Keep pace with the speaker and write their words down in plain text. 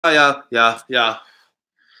Yeah.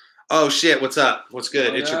 Oh shit, what's up? What's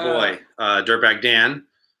good? It's your boy, Dirtbag Dan,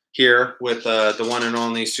 here with the one and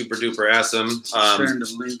only super duper Esem. Sharing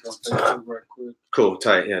the link on Facebook right quick. Cool,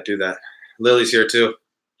 tight. Yeah, do that. Lily's here too.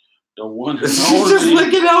 The one and Just only.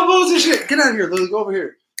 licking elbows and shit. Get out of here, Lily. Go over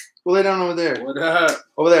here. Go lay down over there. What up?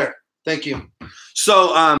 Over there. Thank you.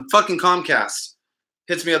 So, fucking Comcast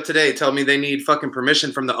hits me up today, tell me they need fucking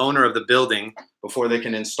permission from the owner of the building before they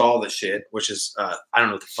can install the shit, which is, I don't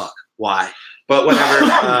know what the fuck, why. But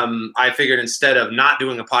whatever, I figured instead of not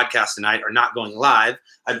doing a podcast tonight or not going live,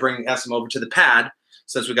 I'd bring Esem over to the pad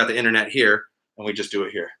since we got the internet here, and we just do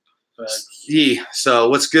it here. Yee. So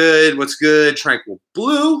what's good? What's good? Tranquil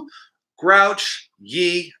Blue, Grouch,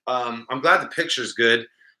 Yee. I'm glad the picture's good.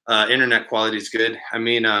 Internet quality's good. I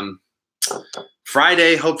mean,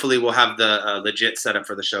 Friday, hopefully we'll have the legit setup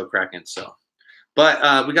for the show cracking. So,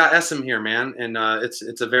 but we got Esem here, man, and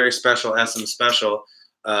it's a very special Esem special.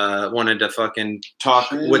 Wanted to fucking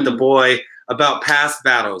talk with the boy about past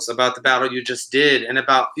battles, about the battle you just did, and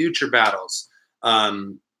about future battles.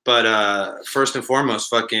 But first and foremost,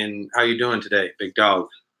 fucking, how you doing today, big dog?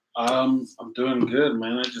 I'm doing good,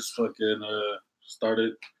 man. I just fucking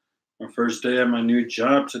started my first day at my new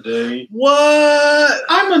job today. What?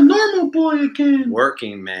 I'm a normal boy again.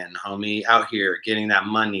 Working man, homie, out here getting that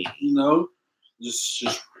money. You know, just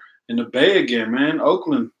in the Bay again, man.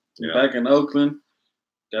 Oakland. Yeah. Back in Oakland.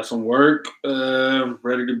 Got some work.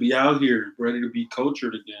 Ready to be out here. Ready to be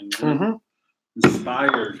cultured again.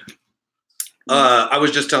 Inspired. I was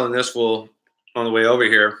just telling this fool on the way over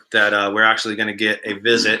here that we're actually going to get a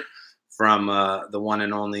visit from the one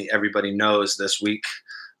and only everybody knows this week.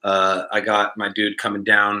 I got my dude coming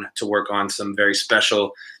down to work on some very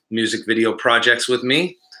special music video projects with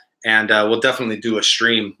me. And we'll definitely do a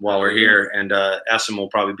stream while we're here. And Esem will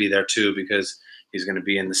probably be there too because he's going to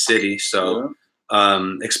be in the city. So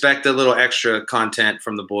expect a little extra content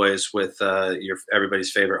from the boys with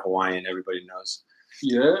everybody's favorite Hawaiian everybody knows.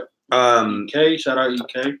 Yeah. EK, shout out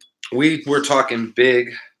EK. We were talking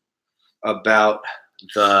big about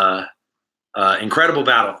the incredible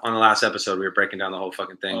battle on the last episode. We were breaking down the whole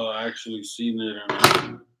fucking thing. Oh, I actually seen it.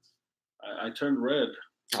 And I turned red.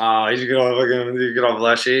 Oh, did you get all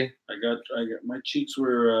blushy? I got my cheeks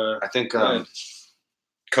were. I think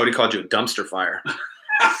Cody called you a dumpster fire.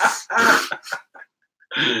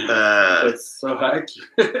 That's so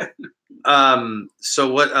accurate.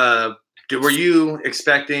 So what? Were you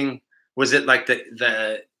expecting? Was it like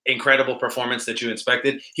the incredible performance that you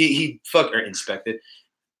expected?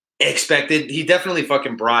 Expected. He definitely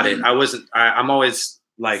fucking brought it. I'm always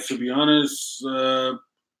like, to be honest,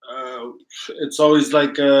 it's always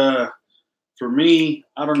like for me,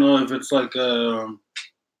 I don't know if it's like I'm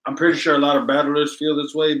pretty sure a lot of battlers feel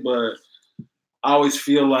this way, but I always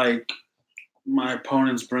feel like my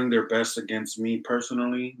opponents bring their best against me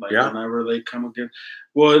personally. Like whenever they come against,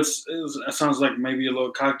 well, it sounds like maybe a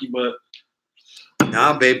little cocky, but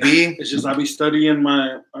nah, baby. It's just I be studying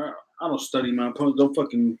my. I don't study my opponents.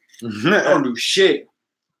 I don't do shit.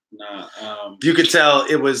 Nah. You could tell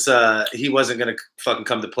it was he wasn't gonna fucking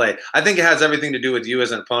come to play. I think it has everything to do with you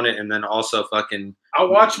as an opponent, and then also fucking. I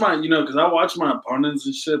watch because I watch my opponents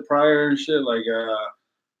and shit prior and shit like,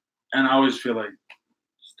 and I always feel like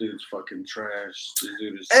this dude's fucking trash. This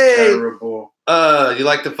dude is terrible. You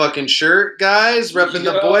like the fucking shirt, guys? Repping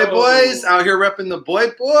the boys out here, repping the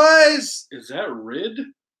boys. Is that Rid? Is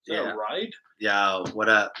that right? Yo, what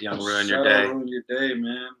up, young? Ruin your day. Day. Ruin your day,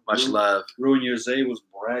 man. Much love. Ruin Your Day was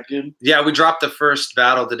bragging. Yeah, we dropped the first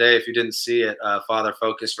battle today. If you didn't see it, Father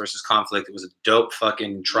Focus versus Conflict. It was a dope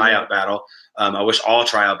fucking tryout battle. I wish all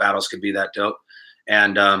tryout battles could be that dope.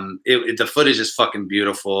 And the footage is fucking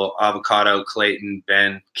beautiful. Avocado, Clayton,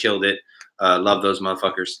 Ben killed it. Love those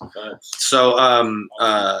motherfuckers. So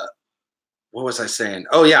what was I saying?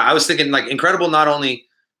 Oh yeah, I was thinking like incredible. Not only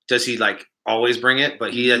does he like always bring it,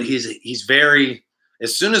 but he's very.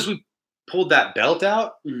 As soon as we pulled that belt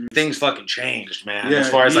out, things fucking changed, man. As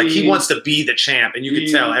far as like he wants to be the champ, and you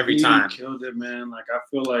can tell every time. He killed it, man. Like I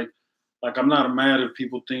feel like I'm not mad if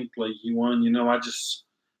people think like he won. You know,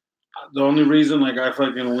 the only reason like I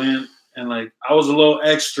fucking went and like I was a little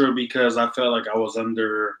extra because I felt like I was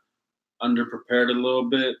underprepared a little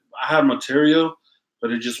bit. I had material,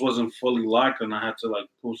 but it just wasn't fully locked, and I had to like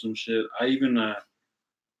pull some shit.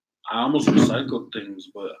 I almost recycled things,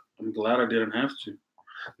 but I'm glad I didn't have to.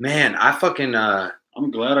 Man, I fucking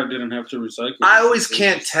I'm glad I didn't have to recycle. I always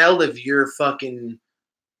can't tell if you're fucking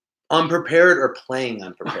unprepared or playing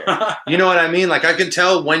unprepared. You know what I mean? Like I can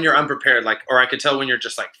tell when you're unprepared, like, or I can tell when you're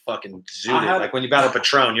just like fucking zooted. Like when you battle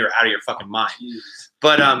Patron, you're out of your fucking mind. Jesus.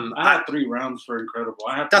 But I had 3 rounds for Incredible.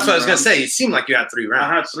 That's what I was gonna say. It seemed like you had 3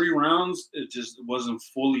 rounds. I had 3 rounds. It just wasn't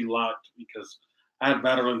fully locked because I had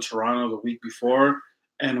battled in Toronto the week before,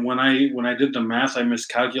 and when I did the math, I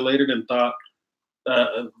miscalculated and thought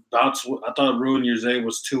I thought Ruin Your Day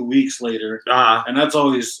was 2 weeks later, and that's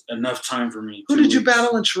always enough time for me. Who did you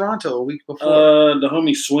battle in Toronto a week before? The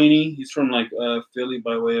homie Sweeney. He's from like Philly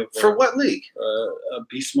by way of for what league?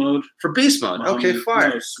 Beast Mode. For Beast Mode, okay,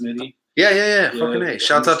 fire. Smitty. Yeah. Fucking A.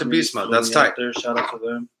 Shouts out to Beast Mode. That's tight. There. Shout out to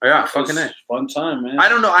them. Yeah, fucking A. Fun time, man. I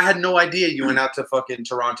don't know. I had no idea you went out to fucking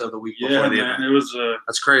Toronto the week before the event. It was.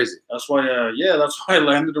 That's crazy. That's why. That's why I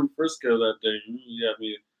landed in Frisco that day. You had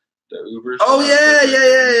me the Uber. Oh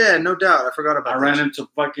yeah. No doubt. I forgot about. I ran into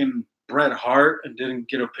fucking Bret Hart and didn't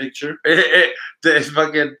get a picture. This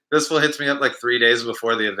fool hits me up like 3 days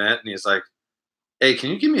before the event, and he's like, "Hey,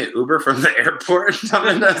 can you give me an Uber from the airport?"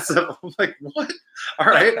 I'm like, "What? All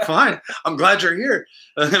right, fine. I'm glad you're here.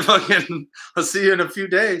 I'll see you in a few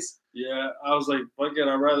days." Yeah, I was like, "Fuck it.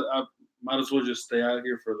 I might as well just stay out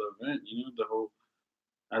here for the event." You know,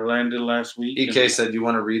 I landed last week. EK said, "You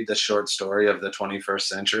want to read the short story of the 21st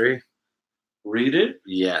century?" Read it?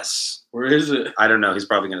 Yes. Where is it? I don't know. He's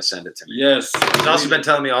probably going to send it to me. Yes. He's also been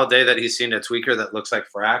telling me all day that he's seen a tweaker that looks like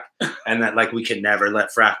Frack, and that like we can never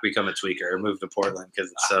let Frack become a tweaker or move to Portland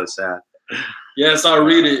because it's so sad. Yes, I'll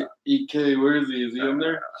read it. EK, where is he? Is he in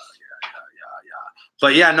there? Yeah.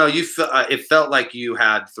 But yeah, no, it felt like you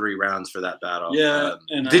had 3 rounds for that battle. Yeah.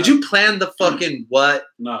 Did you plan the fucking what?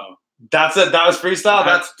 No. That was freestyle.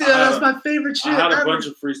 That's my favorite shit. I had a bunch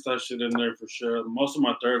of freestyle shit in there for sure. Most of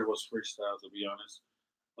my third was freestyle, to be honest.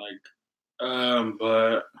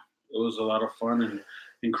 But it was a lot of fun and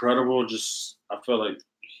incredible. Just I felt like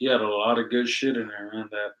he had a lot of good shit in there, man.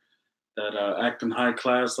 That acting high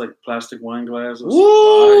class, like plastic wine glass.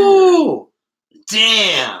 Woo!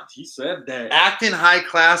 Damn. He said that. Acting high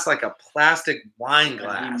class like a plastic wine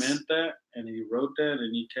glass. And he meant that, and he wrote that,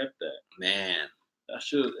 and he kept that. Man. That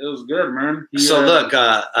shit, it was good, man. Look,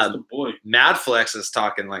 the boy. Mad Flex is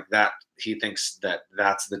talking like that. He thinks that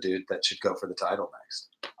that's the dude that should go for the title next.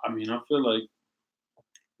 I mean, I feel like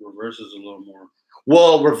Reverse is a little more.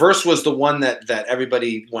 Well, Reverse was the one that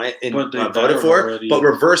everybody went and voted for, already. But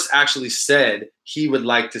Reverse actually said he would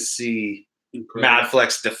like to see Mad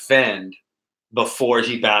Flex defend before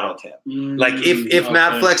he battled him. Like if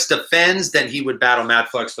Mad Flex defends, then he would battle Mad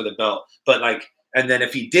Flex for the belt. But like. And then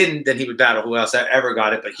if he didn't, then he would battle who else ever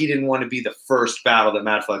got it. But he didn't want to be the first battle that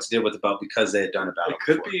Mad Flex did with the belt because they had done a battle. It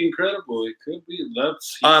could be incredible. It could be.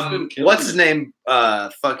 What's his name?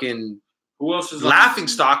 Fucking. Who else is Laughing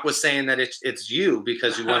Stock was saying that it's you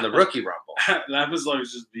because you won the Rookie Rumble. Laughing Stock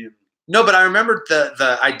was just being. No, but I remember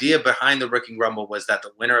the idea behind the Rookie Rumble was that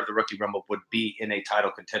the winner of the Rookie Rumble would be in a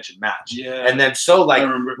title contention match. Yeah. And then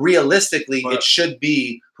realistically, it should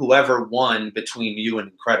be whoever won between you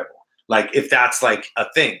and Incredible. Like if that's like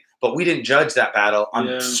a thing, but we didn't judge that battle.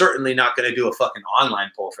 I'm certainly not going to do a fucking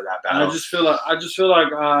online poll for that battle. I just feel like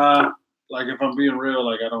if I'm being real,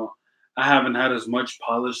 like I haven't had as much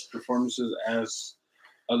polished performances as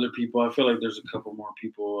other people. I feel like there's a couple more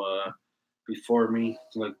people before me,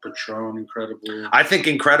 like Patron, Incredible. I think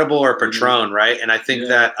Incredible or Patron, right? And I think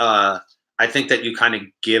that you kind of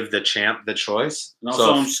give the champ the choice. And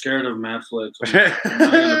also, I'm scared of Mad Flex. I'm not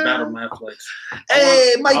going to battle Mad Flex.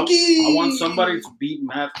 Hey, Mikey! I want somebody to beat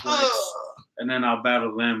Mad Flex, and then I'll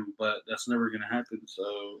battle them. But that's never going to happen.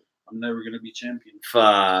 So I'm never going to be champion.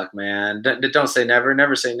 Fuck, man! Don't say never.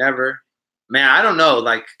 Never say never, man. I don't know,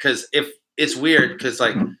 like, because if it's weird, because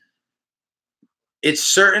like, it's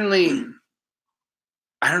certainly.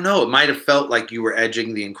 I don't know. It might have felt like you were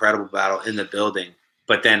edging the Incredible battle in the building.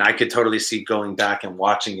 But then I could totally see going back and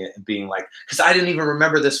watching it and being like, because I didn't even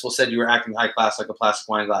remember this fool said you were acting high class like a plastic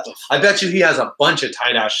wine glass. I bet you he has a bunch of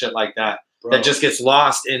tight ass shit like that that just gets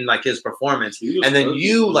lost in like his performance. And then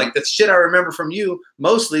like the shit I remember from you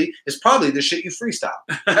mostly is probably the shit you freestyle.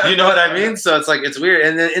 You know what I mean? So it's like, it's weird.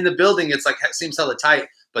 And then in the building, it's like seems hella tight,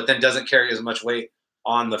 but then doesn't carry as much weight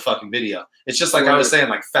on the fucking video. It's just like I was saying,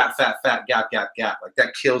 like fat, gap. Like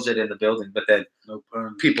that kills it in the building. But then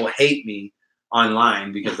people hate me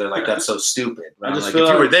online because they're like, that's so stupid. Right? Like if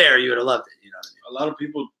you were there, you would have loved it. You know what I mean? A lot of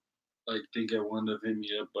people like think I wouldn't have hit me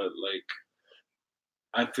up, but like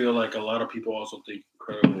I feel like a lot of people also think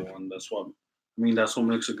Incredible won. That's what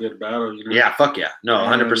makes a good battle, you know? Yeah, fuck yeah. No,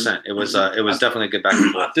 100%. It was definitely a good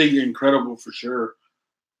battle. I think Incredible for sure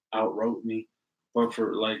outwrote me. But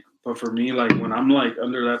for me, like when I'm like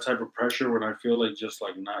under that type of pressure, when I feel like just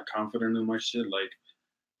like not confident in my shit, like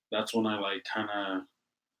that's when I like kind of.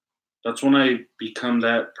 That's when I become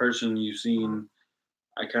that person you've seen.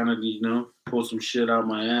 I kind of, pull some shit out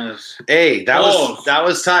my ass. Hey, that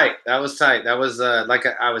was tight. That was tight. That was like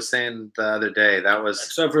I was saying the other day. That was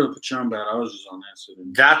except for the Patron bat. I was just on acid.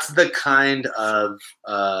 That's the kind of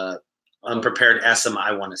unprepared Esem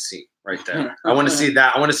I want to see right there. I want to see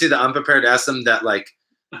that. I want to see the unprepared Esem that like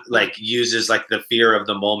uses like the fear of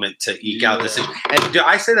the moment to eke out this. And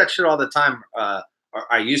I say that shit all the time. Or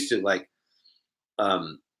I used to like.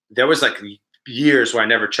 There was like years where I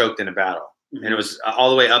never choked in a battle. And it was all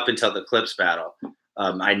the way up until the Clips battle.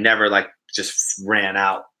 I never like just ran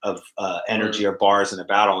out of energy or bars in a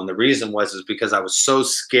battle. And the reason is because I was so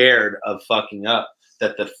scared of fucking up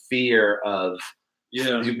that the fear of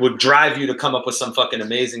would drive you to come up with some fucking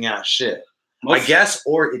amazing ass shit. I guess,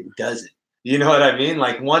 or it doesn't. You know what I mean?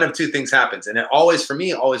 Like one of two things happens. And it always, for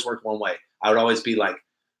me, it always worked one way. I would always be like,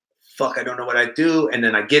 fuck, I don't know what I do. And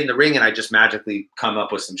then I get in the ring and I just magically come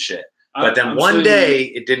up with some shit. But then one day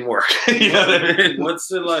it didn't work. You know what I mean?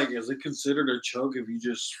 What's it like? Is it considered a choke if you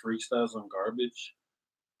just freestyle some garbage?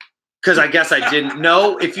 Because I guess I didn't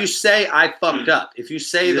know. If you say I fucked up, if you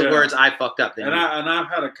say the words I fucked up, then I've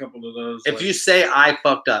had a couple of those. If you say I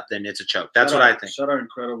fucked up, then it's a choke. That's what I think. Shout out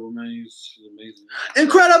Incredible, man. He's amazing.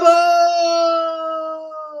 Incredible.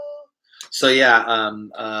 So yeah,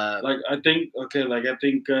 like I think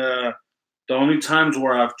the only times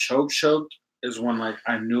where I've choked is when like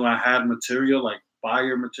I knew I had material, like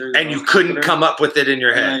fire material, and you couldn't come up with it in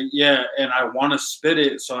your head. And I want to spit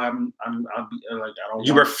it, so I'll be like I don't.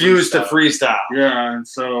 You refuse to freestyle. Yeah, and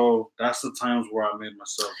so that's the times where I made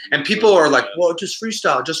myself. And people are like, "Well, just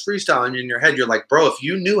freestyle," and in your head, you're like, "Bro, if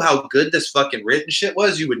you knew how good this fucking written shit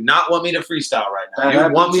was, you would not want me to freestyle right now.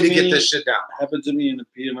 You want me to get this shit down." It happened to me in the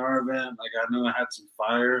PNR event. Like I knew I had some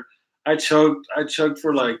fire. I choked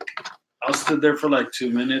for like I stood there for like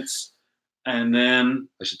 2 minutes. And then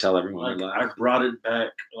I should tell everyone like, I brought it back.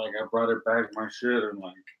 Like I brought it back my shit, and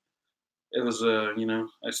like it was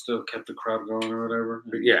I still kept the crowd going or whatever.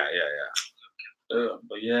 Yeah.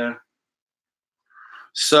 But yeah.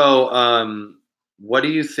 So, what do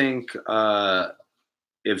you think?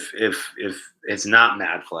 If it's not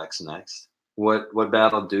Mad Flex next, what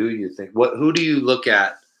battle do you think? Who do you look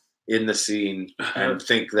at in the scene and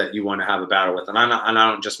think that you want to have a battle with? And I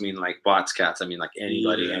don't just mean like BOTZ cats. I mean like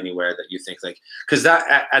anybody, anywhere that you think like, because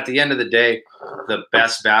that at the end of the day, the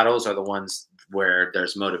best battles are the ones where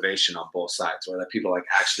there's motivation on both sides, where that people like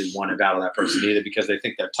actually want to battle that person either because they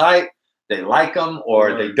think they're tight, they like them,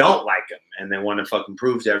 or they don't like them, and they want to fucking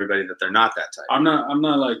prove to everybody that they're not that tight. I'm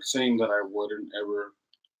not like saying that I wouldn't ever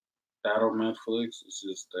battle Netflix. It's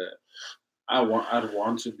just that I'd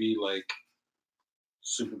want to be like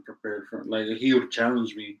super prepared for like he would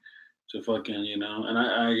challenge me to fucking and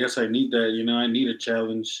I guess I need that I need a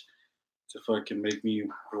challenge to fucking make me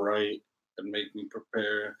right and make me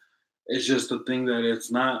prepare. It's just the thing that it's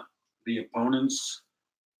not the opponents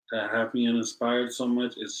that have me uninspired so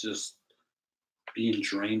much. It's just being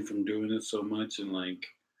drained from doing it so much and like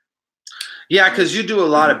because you do a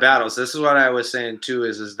lot of battles. This is what I was saying too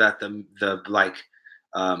is that the like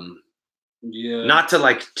not to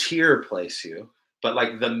like tier place you, but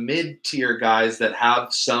like the mid-tier guys that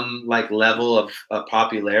have some like level of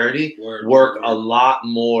popularity work a lot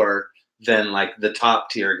more than like the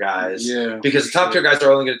top-tier guys. Yeah. Because the top-tier guys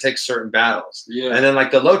are only going to take certain battles. Yeah. And then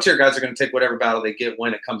like the low-tier guys are going to take whatever battle they get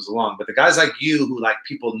when it comes along. But the guys like you who like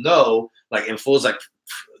people know, like in fools like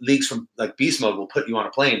leagues from like Beast Mode will put you on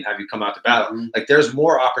a plane and have you come out to battle. Mm-hmm. Like there's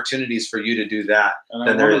more opportunities for you to do that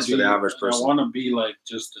than there is for the average person. I want to be like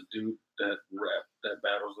just a dude that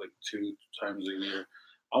battles like 2 times a year.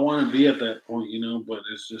 I want to be at that point, but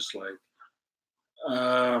it's just like,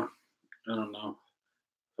 I don't know.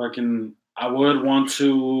 I would want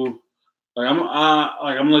to, like,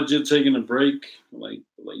 I'm legit taking a break. Like,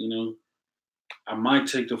 I might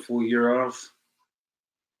take the full year off.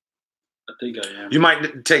 I think I am. You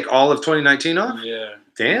might take all of 2019 off? Yeah.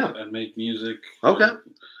 Damn. And make music. Okay.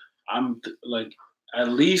 I'm like, at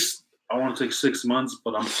least I want to take 6 months,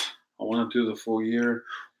 but I want to do the full year.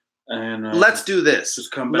 And let's do this.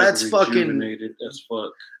 Just come back rejuvenated as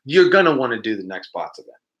fuck. You're gonna want to do the next BOTZ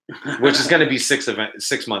event, which is gonna be 6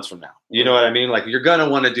 months from now. You know what I mean? Like you're gonna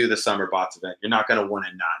want to do the summer BOTZ event. You're not gonna want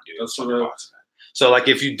to not do the summer BOTZ event. So like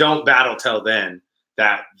if you don't battle till then,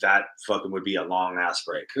 that fucking would be a long ass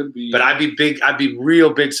break. Could be. But I'd be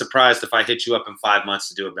real big surprised if I hit you up in 5 months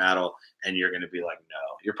to do a battle and you're gonna be like, no.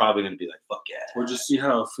 You're probably gonna be like, fuck yeah. We'll just see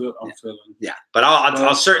how I'm feeling. Yeah, but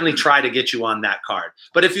I'll certainly try to get you on that card.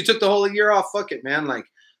 But if you took the whole year off, fuck it, man. Like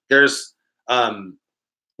there's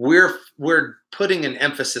we're putting an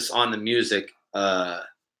emphasis on the music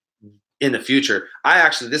in the future.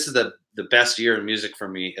 This is the best year in music for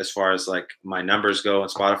me as far as like my numbers go on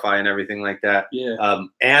Spotify and everything like that. Yeah.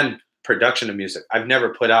 And production of music. I've never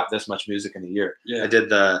put out this much music in a year. Yeah. I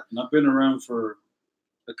did and I've been around for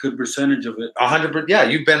a good percentage of it. 100%. Yeah,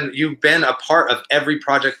 you've been a part of every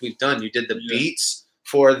project we've done. You did the beats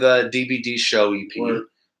for the DVD show EP. Word.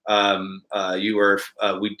 You were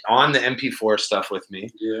on the MP4 stuff with me.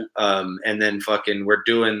 Yeah. And then fucking we're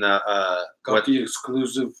doing the the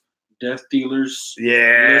exclusive Death Dealers.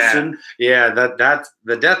 Yeah. Listen. Yeah, that's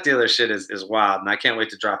the Death Dealer shit is wild, and I can't wait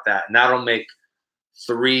to drop that. And that'll make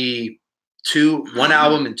one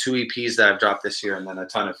album and 2 EPs that I've dropped this year, and then a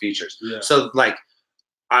ton of features. Yeah. So like,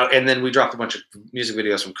 and then we dropped a bunch of music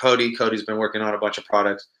videos from Cody. Cody's been working on a bunch of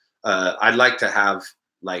products. I'd like to have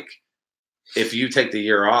like, if you take the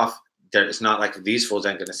year off, it's not like these fools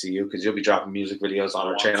ain't gonna see you because you'll be dropping music videos on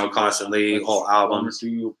our channel constantly, whole albums. I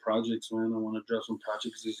want to do projects, man. I want to drop some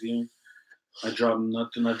projects this year. I dropped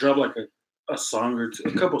nothing. I dropped like a song or two,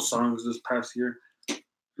 a couple songs this past year.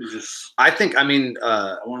 I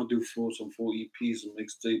want to do some full EPs and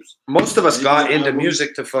mixtapes. Most of us got into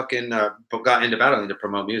music to fucking got into battling to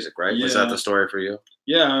promote music, right? Yeah. Was that the story for you?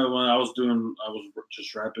 Yeah, when I was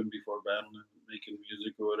just rapping before battling, making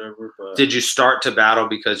music or whatever. But did you start to battle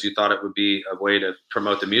because you thought it would be a way to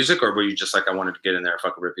promote the music, or were you just like, I wanted to get in there and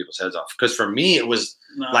fucking rip people's heads off? Because for me, it was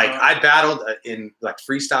like I battled in like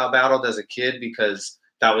freestyle battled as a kid because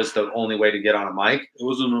that was the only way to get on a mic. It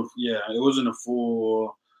wasn't a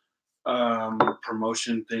full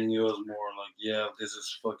promotion thing. It was more like, this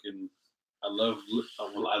is fucking. I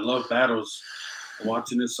love battles. I'm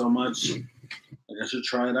watching it so much. Like I should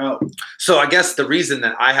try it out. So I guess the reason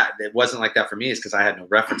that it wasn't like that for me is because I had no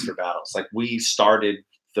reference for battles. Like we started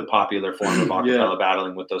the popular form of acapella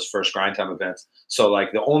battling with those first grind time events. So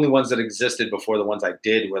like the only ones that existed before the ones I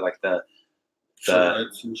did were like there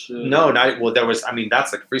was,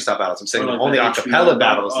 that's like freestyle battles. I'm saying the only acapella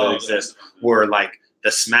battles that exist were like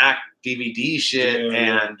the Smack DVD shit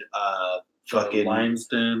and fucking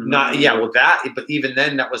Limestone. But even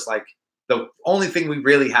then that was like the only thing we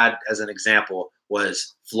really had as an example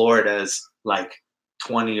was Florida's like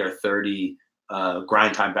 20 or 30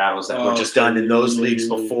 grind time battles that were just done in those leagues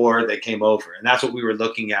before they came over. And that's what we were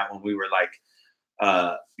looking at when we were like,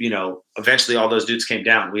 eventually all those dudes came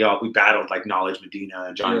down. We battled like Knowledge Medina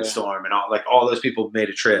and Johnny Storm and all those people made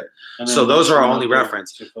a trip. So those are our only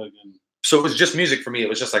reference. So it was just music for me. It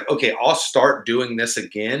was just like, okay, I'll start doing this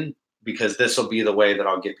again because this will be the way that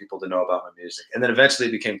I'll get people to know about my music. And then eventually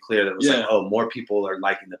it became clear that it was like, oh, more people are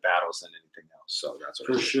liking the battles than anything else. So that's what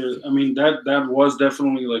for sure. I mean, that was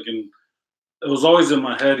definitely like it was always in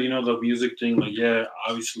my head, the music thing. Like,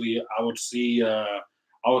 obviously I would see how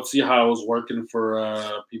I was working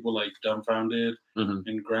for people like Dumbfounded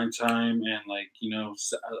and Grind Time, and like, I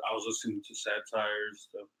was listening to Satires,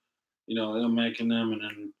 stuff, them making them, and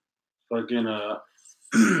then fucking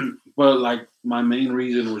but like my main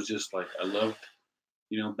reason was just like I loved,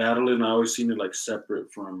 battling. I always seen it like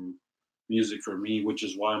separate from music for me, which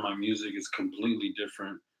is why my music is completely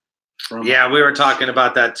different from we were talking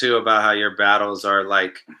about that too, about how your battles are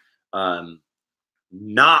like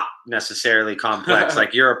not necessarily complex.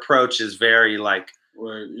 Like your approach is very like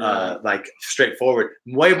straightforward,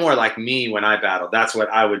 way more like me when I battle. That's what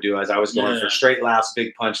I would do, as I was going for straight laughs,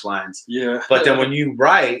 big punchlines. But then when you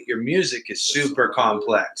write, your music is super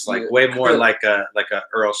complex, like way more like a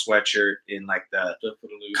Earl Sweatshirt in like the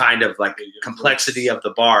kind of like complexity of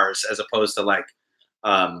the bars, as opposed to like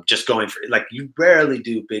just going for like, you rarely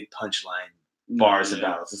do big punchline bars and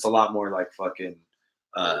battles. It's a lot more like fucking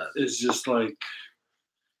it's just like,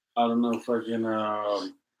 I don't know, fucking I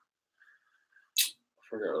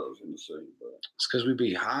forgot what I was going to say, but it's because we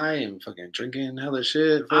be high and fucking drinking hella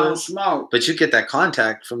shit. I don't smoke. But you get that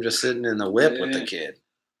contact from just sitting in the whip with the kid.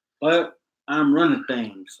 But I'm running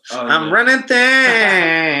things. I'm running things.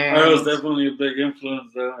 I was definitely a big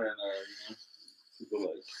influence though, and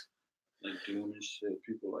people like doing this shit.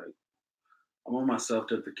 People like, I'm on my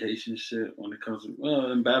self-deprecation shit when it comes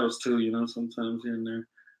to in battles too. Sometimes here and there.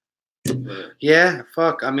 But,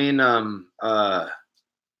 fuck. I mean,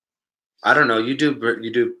 I don't know. You do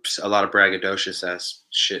a lot of braggadocious ass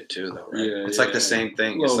shit too, though, right? It's like the same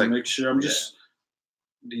thing. It's like mixture. I'm just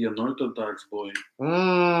the unorthodox boy.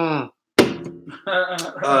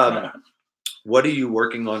 What are you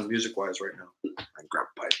working on music-wise right now? I grab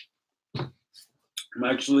a pipe. I'm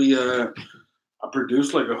actually I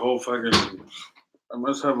produced like a whole fucking. I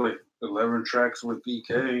must have like 11 tracks with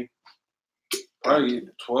EK. Probably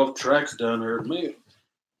 12 tracks done, or maybe.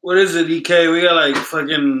 What is it, EK? We got like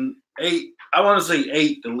fucking 8. I want to say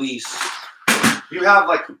 8 the least. You have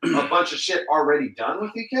like a bunch of shit already done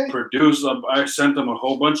with EK? Produced. I sent him a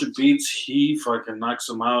whole bunch of beats. He fucking knocks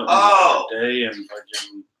them out in a day, and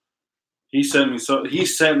fucking he sent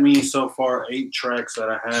me so far 8 tracks that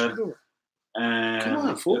I had, and Come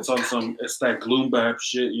on, fool. it's that gloom bap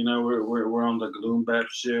shit. You know, we're on the gloom bap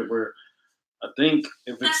shit. I think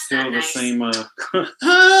if it's still the same. What?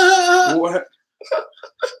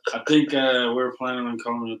 I think we're planning on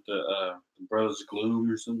calling it the Brothers Gloom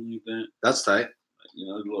or something like that. That's tight. You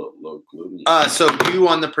know, a little gloomy. So you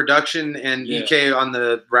on the production and EK on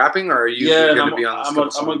the rapping, or are you going to be on the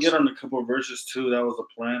I'm going to get on a couple of verses too. That was the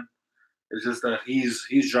plan. It's just that he's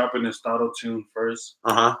dropping his auto tune first.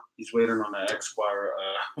 He's waiting on the Esquire.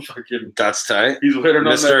 Fucking. That's tight. He's waiting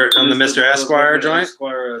on the Mr. Esquire joint.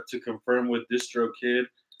 Esquire to confirm with Distro Kid.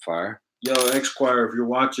 Fire. Yo, Esquire, if you're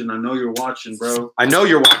watching, I know you're watching, bro. I know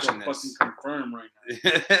you're watching this. Fucking confirm right now.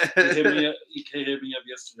 EK hit me up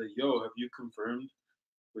yesterday. Yo, have you confirmed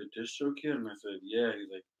with Distro Kid? And I said, yeah. He's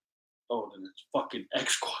like, oh, then it's fucking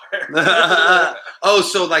Esquire. Oh,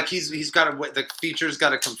 so like he's got to the features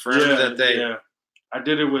got to confirm that they. Yeah, I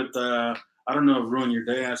did it with. I don't know if Ruin Your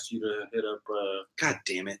Day asked you to hit up. God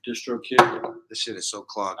damn it, Distro Kid. This shit is so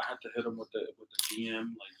clogged. I had to hit him with the DM,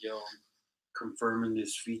 like, yo, I'm confirming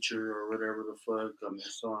this feature or whatever the fuck on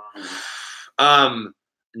this song.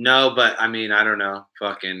 No, but I mean, I don't know.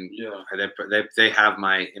 Fucking they have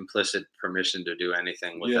my implicit permission to do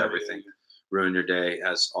anything with everything. Yeah. Ruin Your Day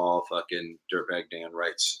has all fucking Dirtbag Dan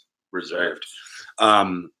rights reserved.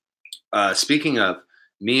 Speaking of,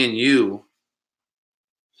 me and you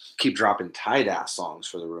keep dropping tight ass songs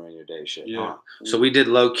for the Ruin Your Day shit. Yeah. Huh? So we did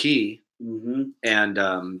Low Key, and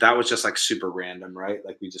that was just like super random, right?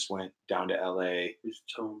 Like we just went down to LA. We should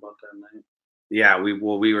tell them about that night. Yeah,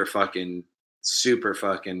 we were fucking super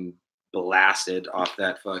fucking blasted off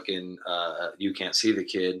that fucking You Can't See the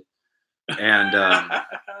Kid, and.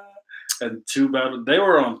 And 2 bottles. They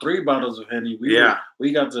were on 3 bottles of Henny. We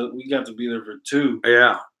got to be there for 2.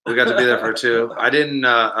 Yeah, we got to be there for 2. I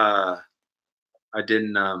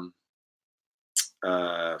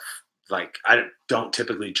don't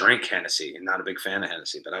typically drink Hennessy. I'm not a big fan of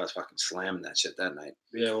Hennessy, but I was fucking slamming that shit that night.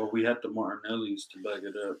 Yeah, well, we had the Martinellis to back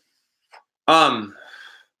it up.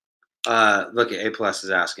 Look at A+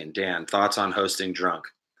 is asking, Dan, thoughts on hosting drunk?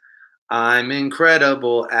 I'm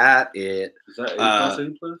incredible at it. Is that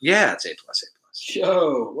A+? Yeah, it's A+.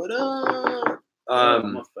 Yo, what up?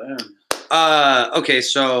 I'm a fan. Okay,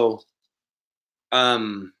 so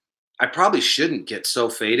I probably shouldn't get so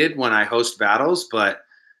faded when I host battles, but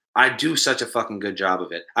I do such a fucking good job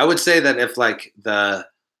of it. I would say that if like the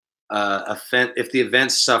if the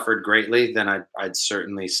event suffered greatly, then I'd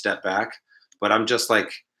certainly step back. But I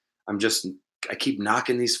keep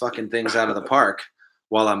knocking these fucking things out of the park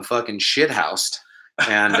while I'm fucking shithoused.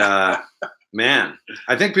 And man,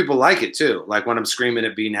 I think people like it too. Like when I'm screaming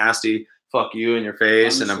at Be Nasty, fuck you in your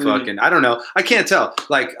face, honestly, and I'm fucking, I don't know. I can't tell.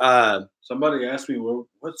 Like somebody asked me, well,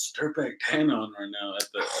 what's Dirtbag Dan on right now at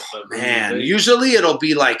the man, usually it'll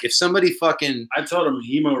be like if somebody fucking, I told him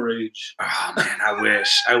Hemo Rage. Oh man, I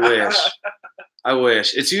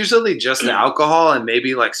wish. It's usually just the alcohol and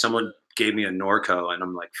maybe like someone gave me a Norco and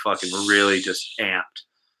I'm like fucking really just amped.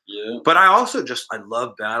 Yeah. But I also I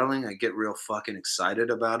love battling. I get real fucking excited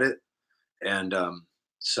about it. And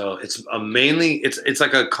so it's mainly it's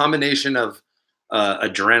like a combination of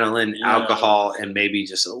adrenaline, alcohol, and maybe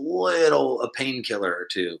just a painkiller or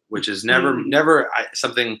two, which is never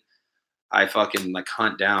something I fucking like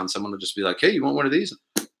hunt down. Someone will just be like, hey, you want one of these?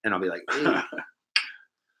 And I'll be like, hey,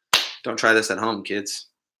 don't try this at home, kids.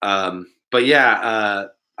 But yeah,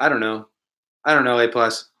 I don't know.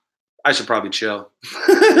 A+. I should probably chill.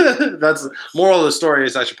 That's the moral of the story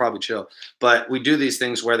is I should probably chill. But we do these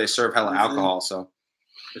things where they serve hella alcohol. So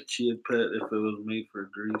a chia pet if it was made for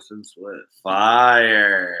grease and sweat.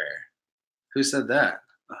 Fire. Who said that?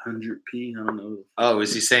 100p. I don't know. Oh,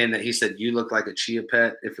 is he saying that he said you look like a chia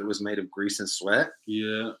pet if it was made of grease and sweat?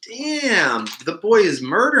 Yeah. Damn, the boy is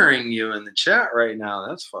murdering you in the chat right now.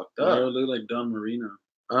 That's fucked up. I look like Don Marino.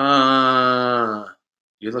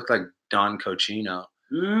 You look like Don Cochino.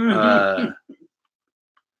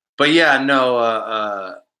 But yeah, no.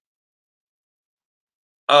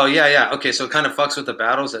 Oh yeah. Okay, so it kind of fucks with the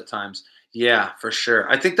battles at times. Yeah, for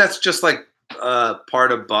sure. I think that's just like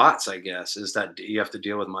part of BOTZ, I guess, is that you have to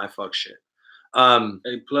deal with my fuck shit. A+,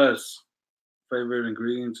 favorite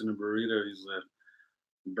ingredients in a burrito. He's like,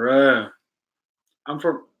 bruh, I'm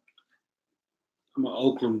an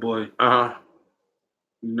Oakland boy. Uh-huh.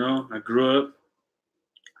 You know, I grew up,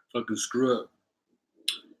 fucking screw up.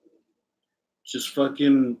 Just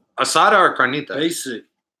fucking asada or carnita? Basic.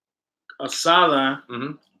 Asada,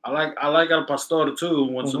 I like al pastor too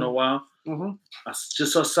once in a while. Mm-hmm.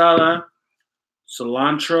 Just asada,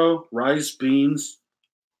 cilantro, rice, beans,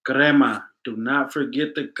 crema. Do not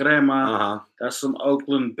forget the crema. That's some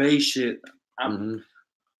Oakland Bay shit.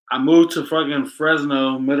 I moved to fucking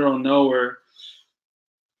Fresno, middle of nowhere.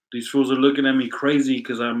 These fools are looking at me crazy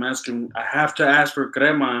because I'm asking. I have to ask for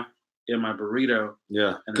crema in my burrito.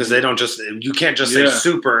 Yeah, because they don't just. You can't just say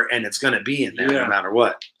super and it's gonna be in there no matter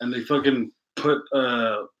what. And they fucking put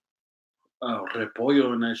repollo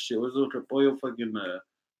in that shit. What's the repollo fucking?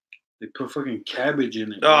 They put fucking cabbage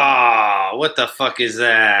in it. Oh, what the fuck is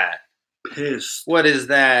that? Pissed. What is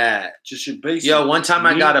that? Just your basic. Yo, one time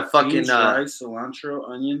I got a fucking beans, rice, cilantro,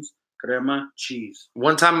 onions, crema, cheese.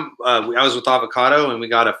 One time I was with Avocado and we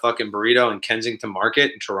got a fucking burrito in Kensington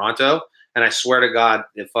Market in Toronto, and I swear to God,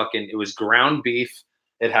 it was ground beef.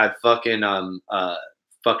 It had fucking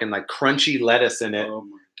like crunchy lettuce in it. Oh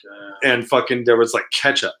my God. And fucking there was like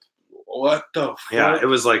ketchup. What the fuck? Yeah, it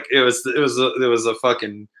was a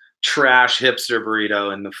fucking trash hipster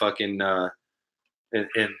burrito in the fucking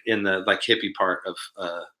in the like hippie part of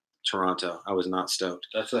Toronto. I was not stoked.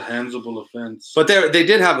 That's a handsable offense. But they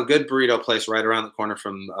did have a good burrito place right around the corner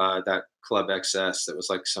from that Club XS. That was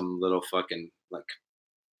like some little fucking like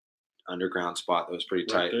underground spot that was pretty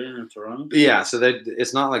tight. There in Toronto? Yeah, so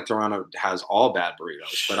it's not like Toronto has all bad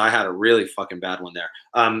burritos, but I had a really fucking bad one there.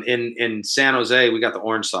 In San Jose, we got the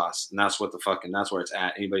orange sauce, and that's where it's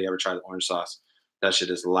at. Anybody ever try the orange sauce? That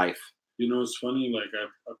shit is life. You know, it's funny. Like I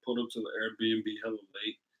pulled up to the Airbnb hella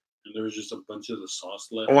late, and there was just a bunch of the sauce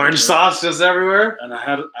left. Orange sauce just everywhere. And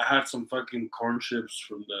I had some fucking corn chips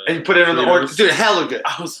from the. And you put it on the orange, dude. Hella good.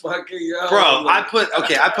 I was fucking bro. I put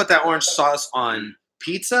that orange sauce on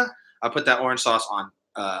pizza. I put that orange sauce on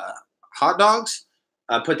hot dogs.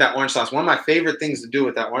 I put that orange sauce. One of my favorite things to do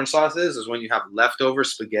with that orange sauce is when you have leftover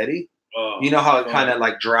spaghetti. Oh, you know how it kind of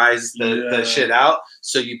like dries the shit out.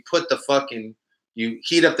 So you put you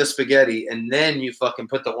heat up the spaghetti and then you fucking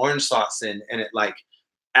put the orange sauce in, and it like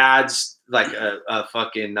adds like a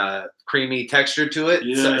fucking creamy texture to it.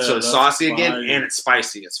 Yeah, so it's saucy again and it's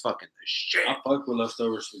spicy. It's fucking the shit. I fuck with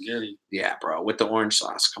leftover spaghetti. Yeah, bro, with the orange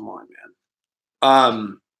sauce. Come on,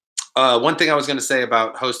 man. One thing I was gonna say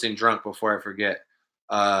about hosting drunk before I forget.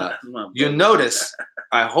 You notice,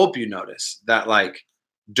 I hope you notice that like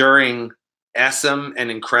during Esem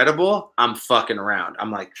and Incredible, I'm fucking around.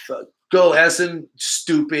 I'm like, go Esem,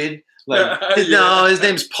 stupid. Like, no, his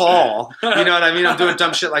name's Paul. You know what I mean? I'm doing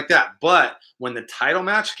dumb shit like that. But when the title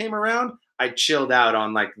match came around, I chilled out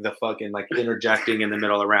on like the fucking like interjecting in the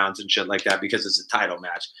middle of rounds and shit like that because it's a title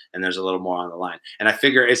match and there's a little more on the line. And I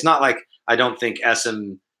figure it's not like I don't think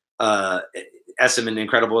Esem and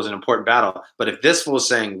Incredible is an important battle, but if this fool's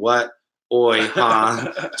saying what oi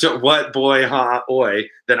huh what boy huh oi,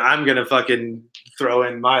 then I'm gonna fucking throw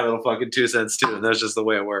in my little fucking 2 cents too, and that's just the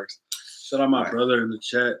way it works. Shout out my brother in the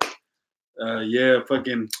chat. Yeah,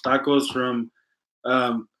 fucking tacos from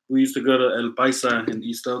we used to go to El Paisa in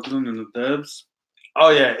East Oakland in the Debs. Oh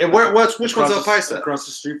yeah, which one's El Paisa? Across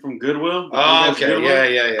the street from Goodwill. Oh okay, Goodwill.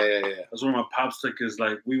 Yeah. That's where my pops took us.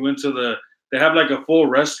 Like we went to they have like a full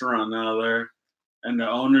restaurant now there, and the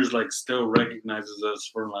owners like still recognizes us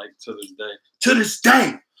for like to this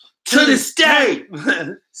day. To this day.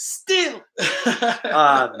 Still.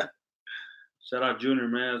 Shout out Junior,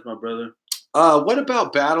 man, that's my brother. What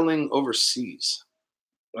about battling overseas?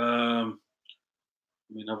 I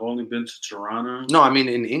mean, I've only been to Toronto. No, I mean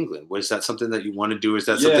in England. Was that something that you want to do? Is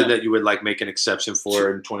that something that you would like make an exception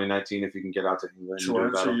for in 2019 if you can get out to England? To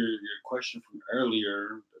answer your question from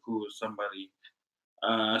earlier, who was somebody?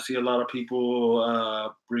 I see a lot of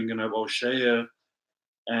people bringing up O'Shea,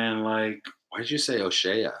 and like. Why'd you say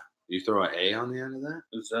O'Shea? You throw an A on the end of that?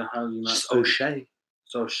 Is that how you not? Just O'Shea.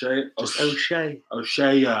 It's O'Shea. Just O'Shea.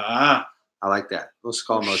 O'Shea. I like that. Let's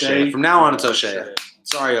call him O'Shea. From now on, it's O'Shea.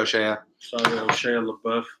 Sorry, O'Shea. Sorry, O'Shea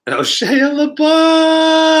LaBeouf. O'Shea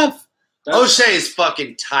LaBeouf. O'Shea is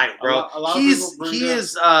fucking tight, bro. He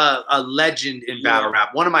is a legend in battle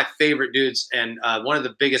rap. One of my favorite dudes and one of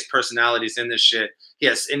the biggest personalities in this shit.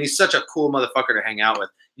 Yes, and he's such a cool motherfucker to hang out with.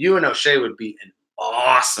 You and O'Shea would be an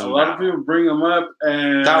awesome. A lot of people bring him up,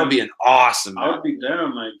 and that would be an awesome. I would be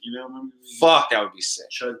down, like fuck, that would be sick.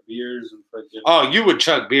 Chug beers and fucking. Oh, you would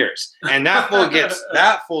chug beers, and that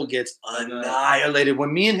fool gets annihilated.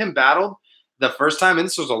 When me and him battled the first time, and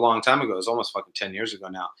this was a long time ago. It was almost fucking 10 years ago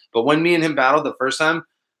now. But when me and him battled the first time,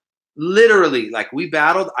 literally, like we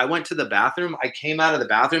battled. I went to the bathroom. I came out of the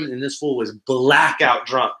bathroom, and this fool was blackout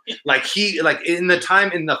drunk. Like in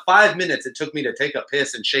the 5 minutes it took me to take a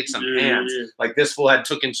piss and shake some hands. Yeah. Like this fool had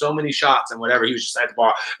taken so many shots and whatever. He was just at the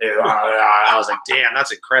bar. I was like, damn,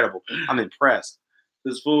 that's incredible. I'm impressed.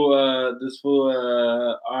 this fool,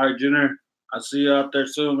 all right, Junior. I see you out there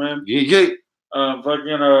soon, man. Yeah. Fucking,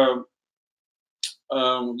 yeah,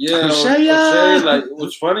 O'Shea. like,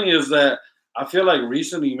 what's funny is that I feel like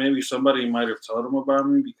recently maybe somebody might have told him about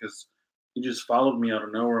me because he just followed me out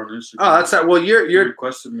of nowhere on Instagram. Oh, that's that. Well, you're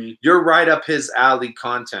requested me. You're right up his alley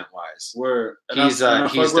content wise. Where he's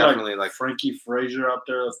definitely like Frankie Frazier out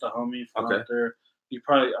there. That's the homie from out there.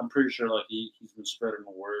 I'm pretty sure like he's been spreading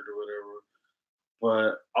the word or whatever.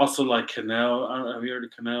 But also like Canel. Have you heard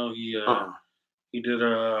of Canel? He did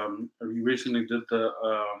he recently did the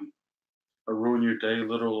a Ruin Your Day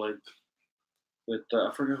little like with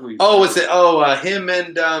I forget who he was it him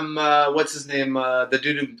and what's his name, the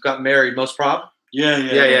dude who got married, Most Prob? Yeah.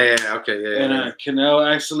 Okay, yeah. And Canel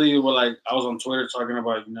actually, well, like I was on Twitter talking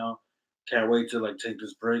about, can't wait to like take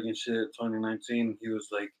this break and shit. 2019. He was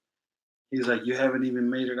like, you haven't even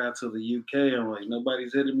made it out to the UK. I'm like,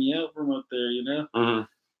 nobody's hitting me up from up there, Mm-hmm.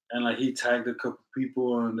 And like he tagged a couple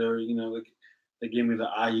people, and they're, they gave me the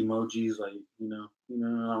eye emojis, like, and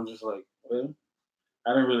I'm just like, well,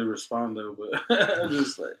 I didn't really respond though, but I'm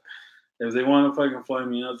just like, if they want to fucking fly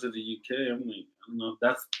me out to the UK, I'm like, I don't know.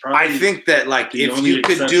 That's probably. I think that like if you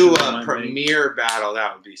could do a premier battle,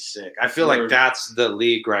 that would be sick. I feel like that's the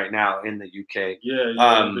league right now in the UK. Yeah.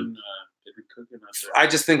 They've been cooking out there. I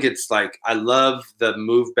just think it's like I love the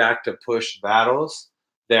move back to push battles.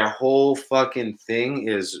 Their whole fucking thing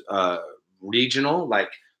is regional,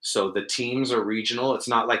 like so the teams are regional. It's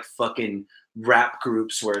not like fucking rap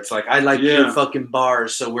groups where it's like I like your fucking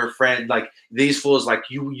bars, so we're friends. Like these fools, like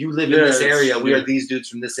you live in this area. We are these dudes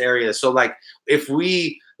from this area. So like if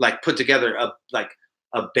we like put together a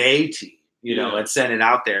Bay team, and send it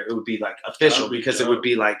out there, it would be like official because it would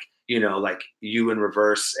be like like you and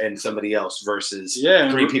Reverse and somebody else versus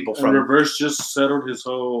three people from Reverse. Just settled his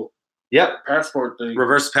whole passport thing.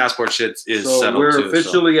 Reverse passport shit is so settled we're too.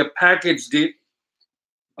 Officially a package deal.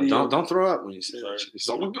 Don't throw up when you say that.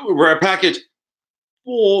 So we're a package.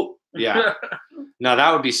 Well, yeah. No,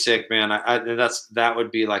 that would be sick, man. That would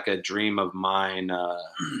be like a dream of mine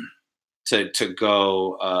to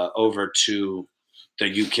go over to the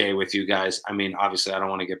UK with you guys. I mean, obviously, I don't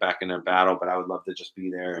want to get back in a battle, but I would love to just be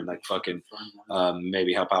there and like fucking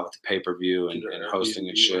maybe help out with the pay-per-view and hosting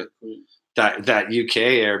and shit. That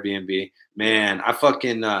UK Airbnb, man, I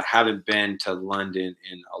fucking haven't been to London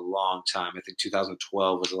in a long time. I think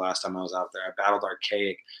 2012 was the last time I was out there. I battled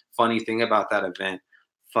Archaic. Funny thing about that event,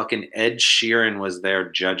 fucking Ed Sheeran was there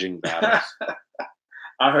judging battles.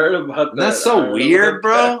 I heard about that. That's so weird,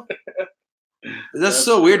 bro. That's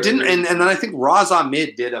so weird. And then I think Raz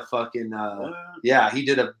Ahmed did a fucking he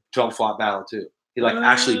did a Don't Flop battle too. He like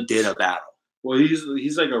actually did a battle. Well,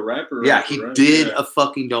 he's like a rapper. Yeah, he did a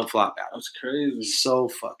fucking Don't Flop battle. That's crazy. So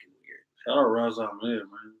fucking weird. Shout out Raz Ahmed,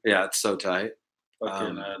 man. Yeah, it's so tight.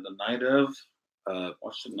 Fucking the night of.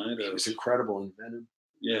 Watch the night of. He was incredible in Venom.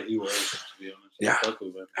 Yeah, he was. To be honest. Yeah,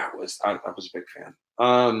 I was a big fan.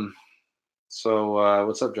 So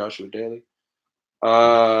what's up, Joshua Daly?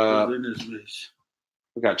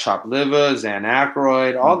 We got Chopped Liver, Zan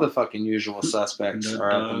Aykroyd, all the fucking usual suspects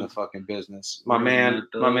are up in the fucking business. My man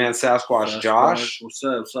Sasquatch Josh. What's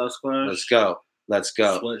up, Sasquatch? Let's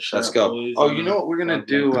go. Oh, you know what we're gonna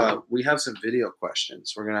do? We have some video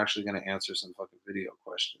questions. We're actually gonna answer some fucking video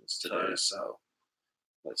questions today. So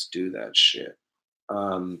let's do that shit.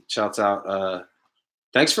 Shouts out.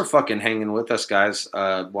 Thanks for fucking hanging with us, guys,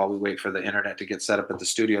 while we wait for the internet to get set up at the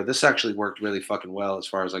studio. This actually worked really fucking well as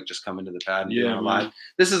far as like just coming to the pad and doing it live.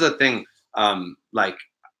 This is a thing. Like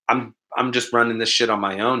I'm just running this shit on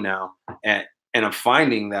my own now, and I'm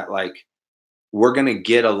finding that like we're gonna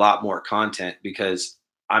get a lot more content because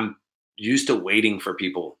I'm used to waiting for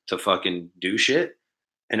people to fucking do shit,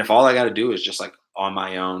 and if all I got to do is just like on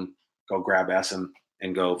my own go grab Esem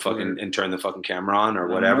and go fucking and turn the fucking camera on or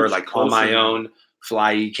whatever, like on my own.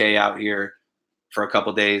 Fly EK out here for a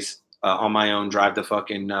couple days on my own, drive to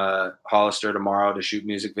fucking Hollister tomorrow to shoot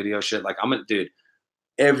music video shit. Like dude,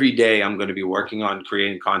 every day I'm going to be working on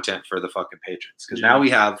creating content for the fucking patrons. Cause now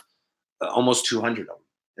we have almost 200 of them.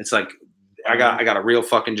 It's like, I got a real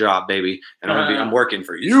fucking job, baby. And I'm working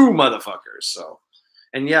for you motherfuckers. So,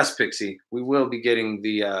 and yes, Pixie, we will be getting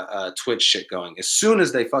the Twitch shit going. As soon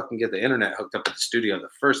as they fucking get the internet hooked up at the studio, the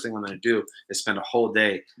first thing I'm going to do is spend a whole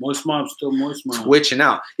day Moist Mob's twitching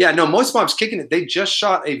out. Yeah, no, Moist Mob's kicking it. They just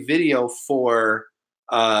shot a video for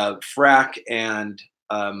Frack and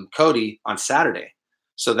Cody on Saturday.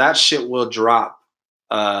 So that shit will drop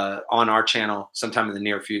on our channel sometime in the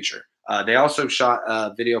near future. They also shot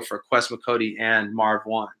a video for Quest McCody and Marv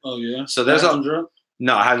One. Oh, yeah? So there's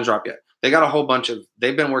No, it hasn't dropped yet. They got a whole bunch of,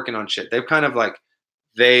 they've been working on shit. They've kind of like,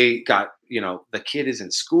 they got, the kid is in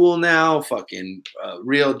school now, fucking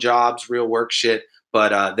real jobs, real work shit.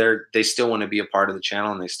 But they still want to be a part of the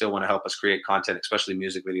channel, and they still want to help us create content, especially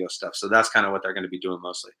music video stuff. So that's kind of what they're going to be doing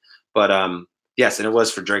mostly. But yes, and it was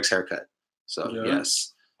for Drake's haircut. So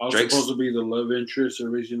yes, I was Drake's supposed to be the love interest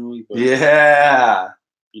originally, but yeah,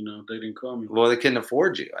 they didn't call me. Well, they couldn't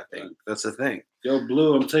afford you. I think that's the thing. Yo,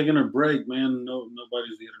 Blue, I'm taking a break, man.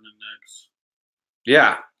 Nobody's getting it next.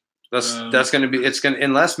 Yeah. That's gonna be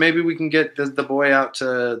unless maybe we can get the boy out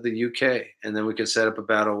to the UK, and then we could set up a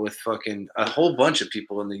battle with fucking a whole bunch of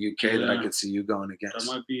people in the UK that I could see you going against.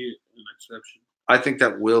 That might be an exception. I think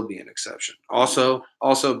that will be an exception. Also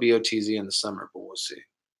BOTZ in the summer, but we'll see.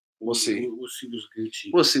 We'll see. We'll see what's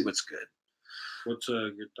Gucci. We'll see what's good. What's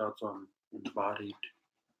your thoughts on Bodied?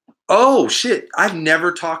 Oh shit! I've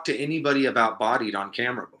never talked to anybody about Bodied on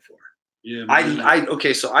camera before. Yeah,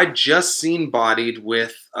 okay. So I just seen Bodied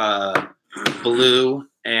with Blue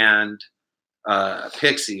and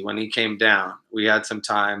Pixie when he came down. We had some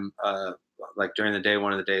time, like during the day,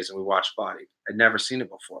 one of the days, and we watched Bodied. I'd never seen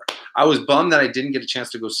it before. I was bummed that I didn't get a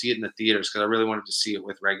chance to go see it in the theaters because I really wanted to see it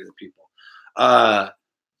with regular people. I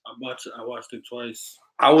watched it twice.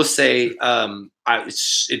 I will say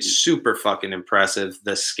it's super fucking impressive.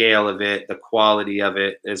 The scale of it, the quality of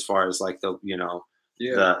it, as far as like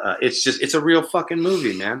it's a real fucking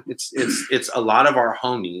movie, man. It's a lot of our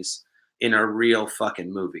homies in a real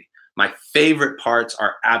fucking movie. My favorite parts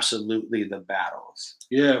are absolutely the battles.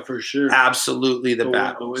 Yeah, for sure. Absolutely the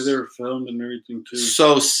battles. The way they were filmed and everything too.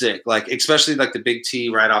 So sick. Like especially like the Big T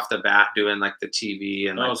right off the bat doing like the TV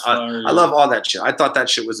and like, I love all that shit. I thought that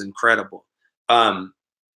shit was incredible.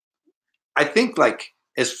 I think like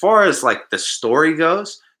as far as like the story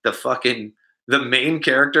goes, the main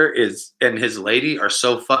character and his lady are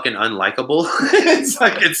so fucking unlikable.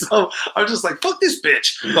 I'm just like, fuck this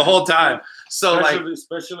bitch the whole time. So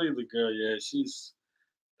especially the girl,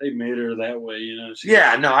 they made her that way,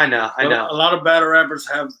 I know. A lot of battle rappers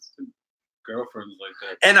have girlfriends like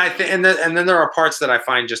that. And and then there are parts that I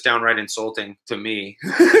find just downright insulting to me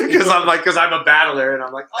because I'm a battler and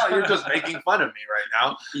I'm like, oh, you're just making fun of me right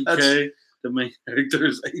now. Okay, the main character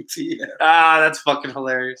is ATM. That's fucking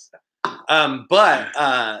hilarious. But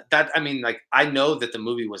I know that the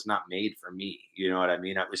movie was not made for me. You know what I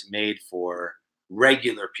mean? It was made for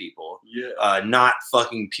regular people, not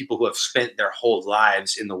fucking people who have spent their whole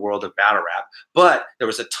lives in the world of battle rap. But there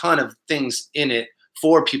was a ton of things in it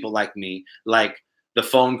for people like me, like the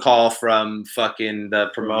phone call from fucking the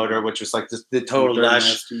promoter, which was like the total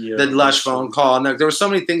lush phone call. And there were so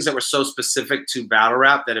many things that were so specific to battle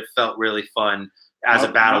rap that it felt really fun as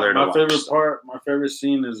a battler. My favorite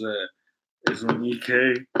scene is when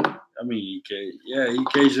EK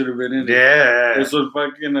should have been in it. Yeah. It's when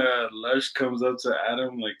fucking Lush comes up to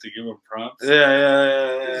Adam like to give him prompts.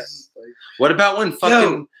 Yeah. Like, what about when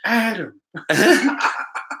fucking Adam?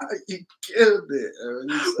 You killed it.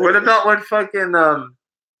 What about when fucking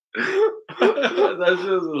That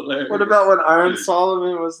shit was hilarious. What about when Iron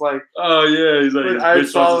Solomon was like, oh yeah, he's like, Iron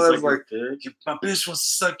Solomon was like, my bitch wants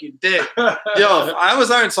to suck your dick. Yo, if I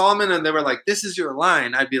was Iron Solomon and they were like, this is your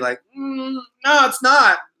line, I'd be like, no, it's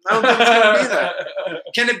not. I don't think it's gonna be that.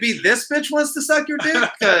 Can it be this bitch wants to suck your dick?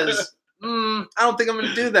 Because I don't think I'm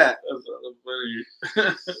gonna do that. That's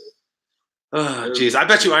funny. Oh, jeez, I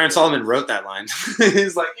bet you Iron Solomon wrote that line.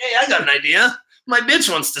 He's like, hey, I got an idea. My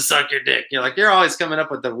bitch wants to suck your dick. You're like, you're always coming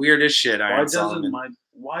up with the weirdest shit, Iron Solomon.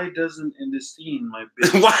 Why doesn't in this scene my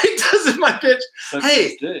bitch? Why doesn't my bitch? Suck hey,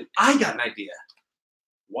 his dick? I got an idea.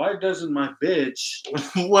 Why doesn't my bitch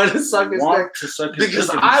want to suck his dick? To suck his because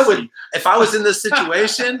dick I would, if I was in this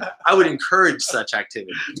situation, I would encourage such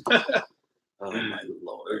activity. Oh my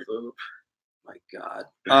lord, my god.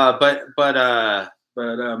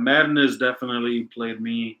 But Madness definitely played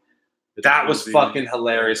me. That was fucking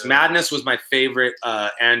hilarious. Madness was my favorite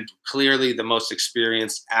and clearly the most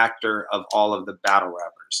experienced actor of all of the battle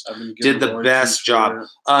rappers. Did the best job.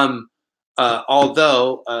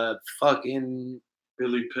 Although fucking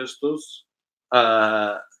Billy Pistols.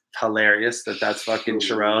 Hilarious that's fucking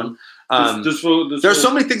Sharon. There's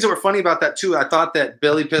so many things that were funny about that too. I thought that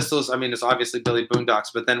Billy Pistols, I mean, it's obviously Billy Boondocks,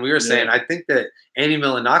 but then we were saying, I think that Andy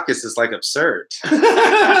Milonakis is like absurd.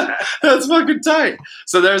 That's fucking tight.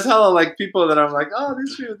 So there's hella like people that I'm like, oh,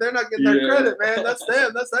 these people, they're not getting their credit, man. That's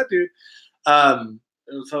them. That's that dude. It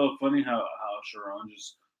was hella funny how Sharon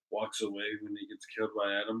just walks away when he gets killed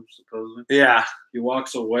by Adam, supposedly. Yeah. He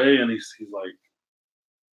walks away and he's like,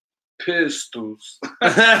 Pistols.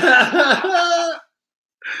 That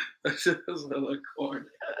shit was hella corny.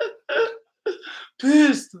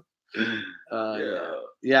 Pissed.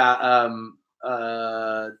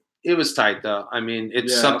 It was tight though. I mean,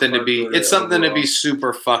 it's Yeah, something to be. It's something to be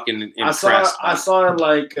super fucking impressed. I saw it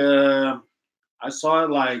like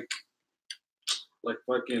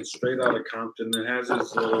fucking Straight Outta Compton. It has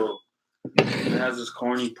its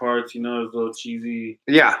corny parts, you know, it's a little cheesy.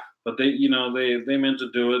 Yeah. But they meant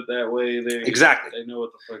to do it that way. Exactly. They know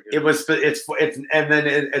what the fuck it was. It's and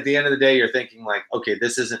then at the end of the day, you're thinking like, okay,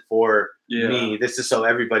 this isn't for me. This is so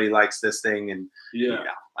everybody likes this thing, and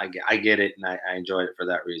I get it, and I enjoyed it for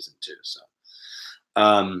that reason too. So,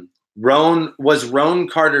 Roan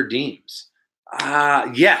Carter Deems.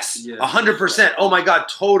 Yes, 100%. Oh my God,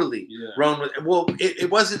 totally. Yeah. Roan was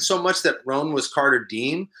it wasn't so much that Roan was Carter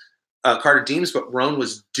Deems, but Roan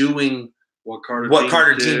was doing what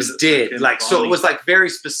Carter Deems did. Like, so it was like very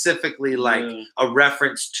specifically like a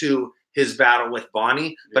reference to his battle with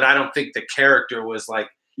Bonnie, but I don't think the character was like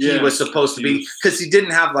he was supposed to be, because he didn't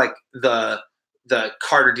have like the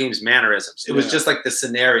Carter Deems mannerisms. It was just like the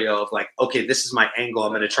scenario of like, okay, this is my angle. I'm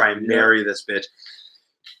going to try and marry this bitch.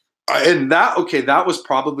 And that was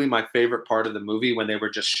probably my favorite part of the movie, when they were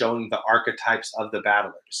just showing the archetypes of the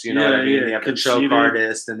battlers. You know what I mean? They have the choke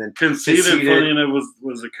artist, and then Conceited. Funny enough,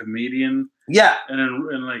 was a comedian. Yeah,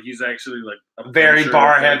 and like he's actually like a very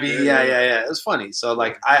bar heavy. Yeah. It was funny. So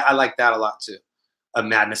like I like that a lot too.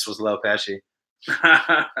 Madness was Low Pesci.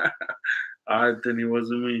 Then he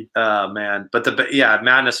wasn't me. Oh man, but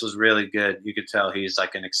Madness was really good. You could tell he's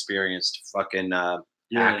like an experienced fucking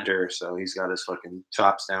actor, so he's got his fucking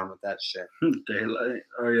chops down with that shit. Daylight.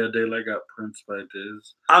 Oh yeah, Daylight got Prince by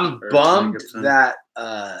Diz. I'm bummed that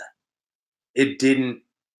it didn't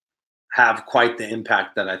have quite the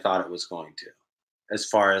impact that I thought it was going to. As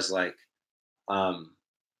far as like, I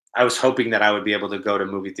was hoping that I would be able to go to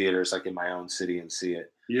movie theaters like in my own city and see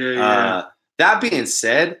it. Yeah. That being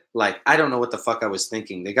said, like, I don't know what the fuck I was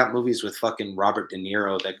thinking. They got movies with fucking Robert De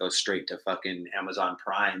Niro that go straight to fucking Amazon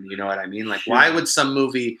Prime. You know what I mean? Like, why would some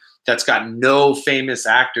movie that's got no famous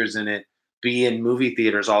actors in it be in movie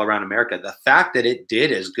theaters all around America? The fact that it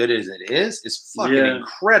did as good as it is fucking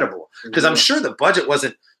incredible. Because I'm sure the budget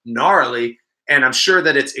wasn't gnarly, and I'm sure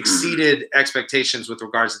that it's exceeded expectations with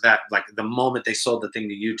regards to that. Like, the moment they sold the thing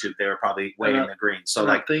to YouTube, they were probably way in the green. So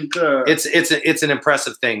like, I think it's an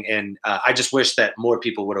impressive thing, and I just wish that more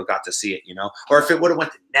people would have got to see it, you know, or if it would have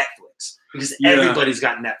went to Netflix, because everybody's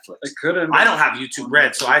got Netflix. I don't have YouTube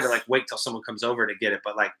Red, so I had to like wait till someone comes over to get it.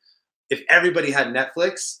 But like, if everybody had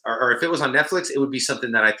Netflix, or if it was on Netflix, it would be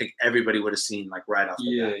something that I think everybody would have seen like right off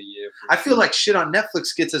the bat. I feel like shit on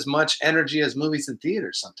Netflix gets as much energy as movies in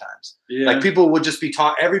theaters sometimes. Like, people would just be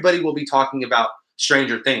everybody will be talking about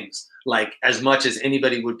Stranger Things like as much as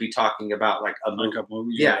anybody would be talking about like a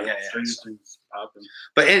movie. Yeah. Stranger Things popping.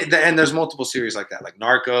 But and there's multiple series like that, like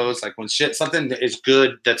Narcos. Like, when something that is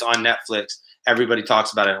good that's on Netflix, everybody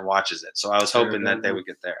talks about it and watches it. So I was hoping that they would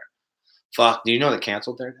get there. Fuck, do you know they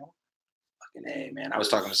canceled Daredevil? Hey man, I was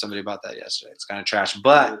talking to somebody about that yesterday. It's kind of trash,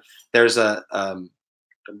 but there's a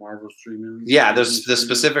the Marvel streaming. Yeah, there's the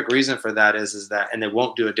specific reason for that is that, and they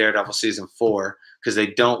won't do a Daredevil season 4 because they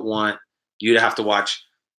don't want you to have to watch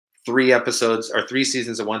 3 episodes or 3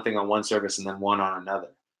 seasons of one thing on one service and then one on another.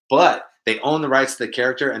 But they own the rights to the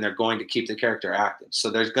character, and they're going to keep the character active.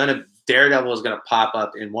 So Daredevil is gonna pop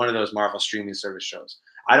up in one of those Marvel streaming service shows.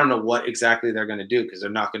 I don't know what exactly they're going to do, because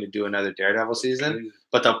they're not going to do another Daredevil season,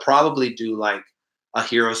 but they'll probably do like a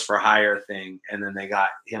Heroes for Hire thing, and then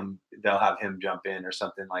they'll have him jump in or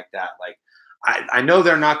something like that. Like, I know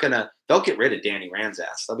they'll get rid of Danny Rand's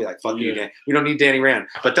ass. They'll be like, fuck you, Dan. We don't need Danny Rand.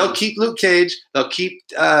 But they'll keep Luke Cage, they'll keep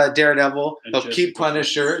Daredevil, they'll keep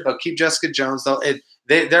Punisher, they'll keep Jessica Jones.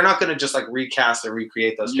 They're not going to just like recast or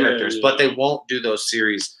recreate those characters, but they won't do those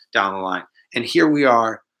series down the line. And here we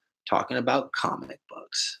are, talking about comic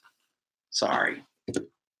books. Sorry,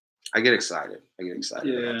 I get excited. Yeah,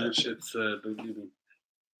 that shit's don't even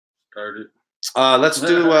start it. Let's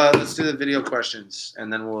do the video questions,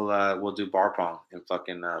 and then we'll do bar pong and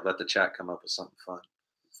fucking let the chat come up with something fun.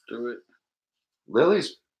 Let's do it.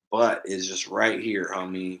 Lily's butt is just right here,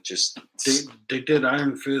 homie. Just they did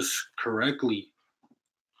Iron Fist correctly.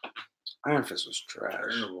 Iron Fist was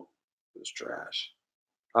trash. Terrible. It was trash.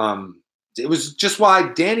 It was just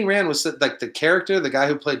why Danny Rand was like the character, the guy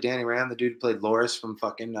who played Danny Rand, the dude who played Loras from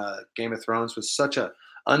fucking Game of Thrones, was such a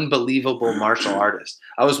unbelievable martial artist.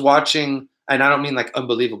 I was watching, and I don't mean like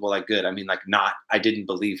unbelievable, like good. I mean like I didn't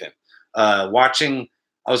believe him. I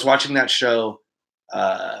was watching that show,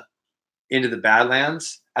 Into the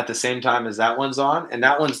Badlands, at the same time as that one's on, and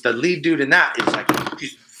that one's the lead dude in that is like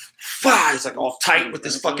he's like all tight with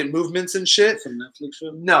his fucking movements and shit. Some Netflix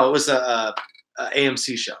show? No, it was a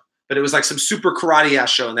AMC show. but it was like some super karate ass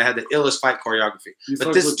show, and they had the illest fight choreography. You But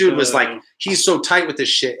fuck this with dude was like, he's so tight with this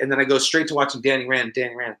shit, and then I go straight to watching Danny Rand.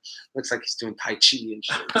 Danny Rand looks like he's doing Tai Chi and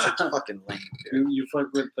shit. It's such fucking lame, dude. You fuck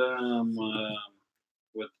with the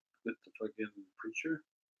fucking preacher.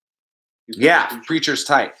 Yeah, Preacher's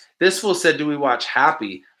tight. This fool said, "Do we watch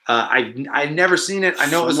Happy?" I've never seen it. I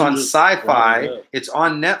know it was on Sci-Fi. It's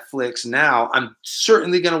on Netflix now. I'm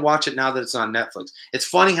certainly gonna watch it now that it's on Netflix. It's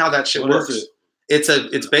funny how that shit works.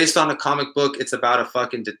 It's based on a comic book. It's about a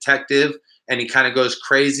fucking detective, and he kind of goes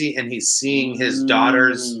crazy, and he's seeing his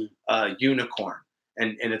daughter's unicorn.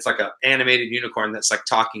 And it's like an animated unicorn that's like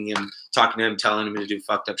talking to him, telling him to do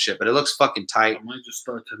fucked up shit. But it looks fucking tight. I might just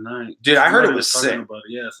start tonight. Dude, I heard it was sick.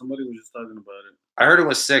 Yeah, somebody was just talking about it. I heard it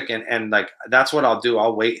was sick, and like that's what I'll do.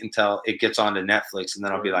 I'll wait until it gets onto Netflix, and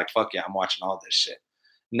then I'll be like, fuck yeah, I'm watching all this shit.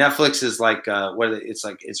 Netflix is like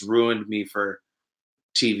it's ruined me for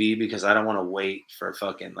TV because I don't want to wait for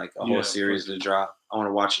fucking like a whole series to drop. I want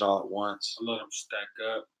to watch it all at once. I let them stack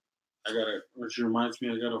up. Which reminds me,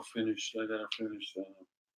 I gotta finish fucking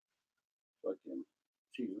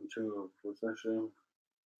season 2 of what's that show?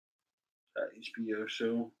 That HBO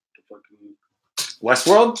show. The fucking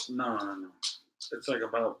Westworld? No. It's like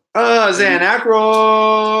about Zan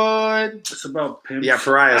Aykroyd. It's about pimps. Yeah,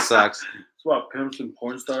 Pariah sucks. It's about pimps and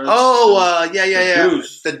porn stars. Yeah.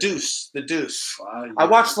 The Deuce. I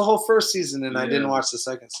watched the whole first season and I didn't watch the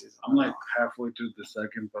second season. I'm like halfway through the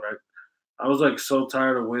second, but I was like so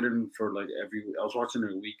tired of waiting for like every week. I was watching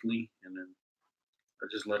it weekly, and then I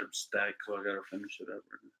just let it stack, so I gotta finish it up.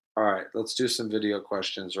 All right, let's do some video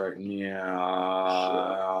questions right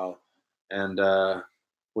now, and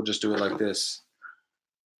we'll just do it like this.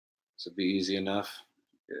 This will be easy enough.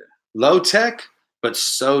 Yeah. Low tech, but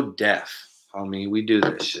so deaf, homie. We do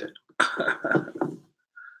this shit. All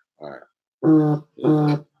right. Yo,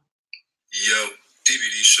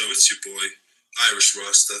 DVD show. It's your boy. Irish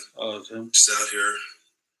Rasta. Tim. Just out here.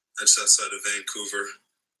 That's outside of Vancouver.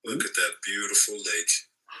 Look at that beautiful lake.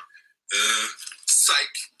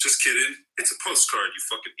 Psych. Just kidding. It's a postcard, you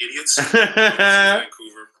fucking idiots.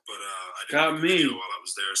 Vancouver. But I didn't make a video while I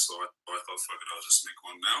was there, so I thought, fuck it, I'll just make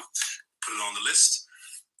one now. Put it on the list.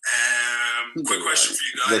 Quick question for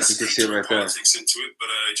you guys. You can see it right there. Politics into it, but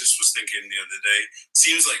I just was thinking the other day.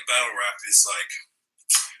 Seems like battle rap is like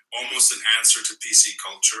almost an answer to PC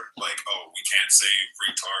culture. Like, oh, we can't say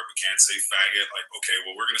retard, we can't say faggot. Like, okay,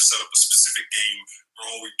 well, we're going to set up a specific game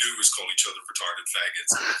where all we do is call each other retarded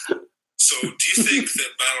faggots. So do you think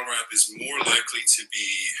that battle rap is more likely to be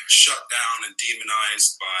shut down and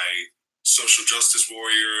demonized by social justice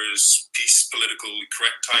warriors, peace, politically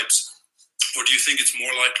correct types? Or do you think it's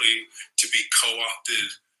more likely to be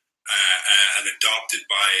co-opted and adopted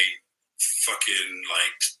by fucking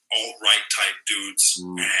like alt-right type dudes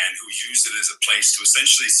and who use it as a place to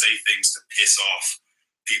essentially say things to piss off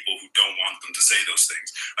people who don't want them to say those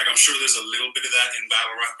things? Like, I'm sure there's a little bit of that in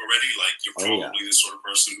battle rap already. Like, you're probably the sort of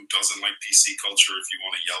person who doesn't like PC culture if you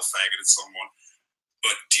want to yell faggot at someone.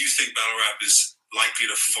 But do you think battle rap is likely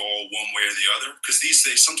to fall one way or the other? Because these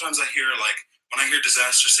days, sometimes I hear, like, when I hear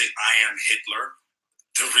Disaster say, I am Hitler,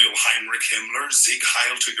 the real Heinrich Himmler, Sieg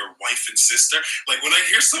Heil to your wife and sister. Like, when I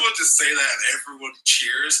hear someone just say that and everyone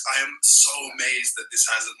cheers, I am so amazed that this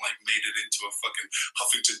hasn't, like, made it into a fucking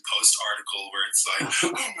Huffington Post article where it's like,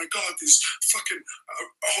 oh my God, these fucking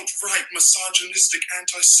alt-right, misogynistic,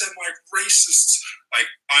 anti-Semite racists. Like,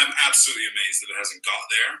 I'm absolutely amazed that it hasn't got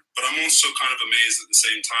there. But I'm also kind of amazed at the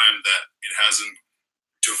same time that it hasn't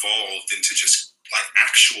devolved into just like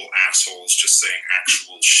actual assholes just saying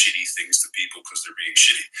actual shitty things to people because they're being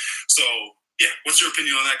shitty. So, yeah, what's your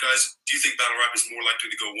opinion on that, guys? Do you think battle rap is more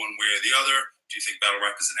likely to go one way or the other? Do you think battle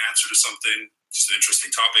rap is an answer to something? Just an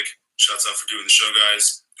interesting topic. Shouts out for doing the show,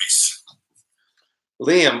 guys. Peace.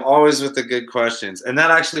 Liam, always with the good questions. And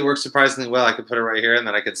that actually works surprisingly well. I could put it right here and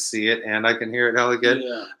then I could see it and I can hear it hella good.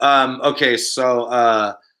 Yeah. Okay, so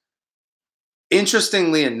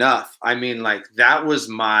interestingly enough, I mean, like, that was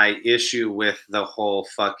my issue with the whole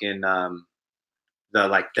fucking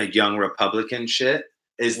the young Republican shit,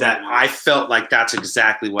 is that I felt like that's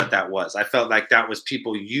exactly what that was. I felt like that was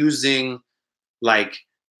people using like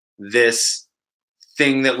this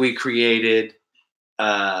thing that we created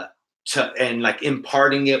and like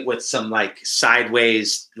imparting it with some like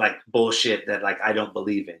sideways like bullshit that like I don't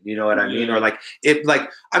believe in, you know what I mean? Or like it, like,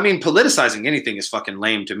 I mean, politicizing anything is fucking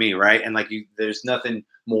lame to me, right? And like there's nothing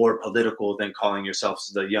more political than calling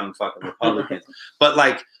yourselves the young fucking Republicans. But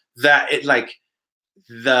like that, it like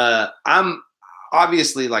I'm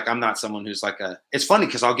obviously like I'm not someone who's like it's funny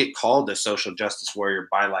because I'll get called a social justice warrior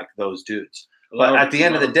by like those dudes, but at the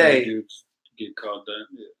end of the day, dudes get called that.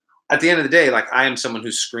 Yeah. at the end of the day, like I am someone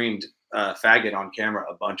who screamed faggot on camera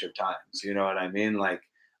a bunch of times. You know what I mean? Like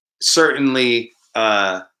certainly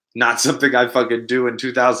not something I fucking do in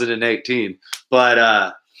 2018,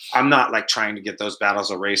 but I'm not like trying to get those battles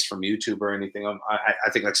erased from YouTube or anything. I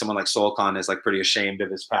think like someone like Soulcon is like pretty ashamed of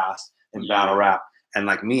his past in battle rap. And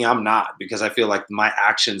like me, I'm not, because I feel like my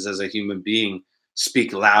actions as a human being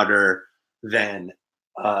speak louder than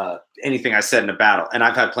anything I said in a battle. And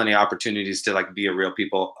I've had plenty of opportunities to like be a real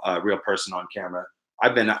person on camera.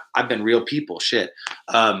 I've been real people, shit.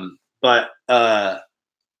 But that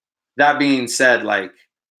being said, like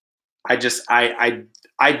I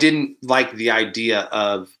didn't like the idea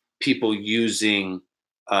of people using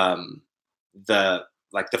the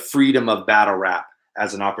freedom of battle rap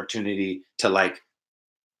as an opportunity to like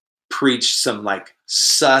preach some like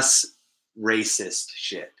sus racist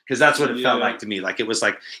shit, because that's what it felt like to me. Like it was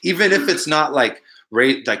like, even if it's not like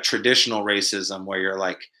like traditional racism where you're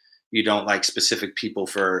like you don't like specific people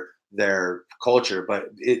for their culture, but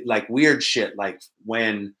it like weird shit like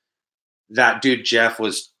when that dude Jeff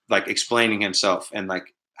was like explaining himself and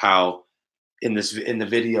like how in the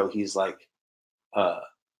video he's like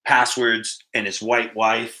passwords and his white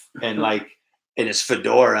wife and like in his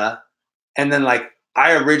fedora, and then like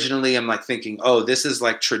I originally am like thinking, oh, this is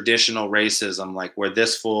like traditional racism, like where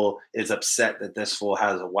this fool is upset that this fool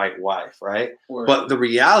has a white wife, right? But the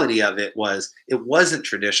reality of it wasn't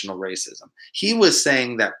traditional racism. He was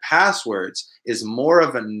saying that Passwords is more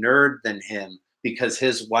of a nerd than him because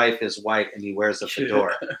his wife is white and he wears a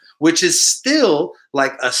fedora, which is still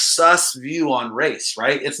like a sus view on race,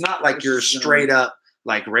 right? It's not like you're straight up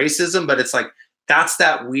like racism, but it's like, that's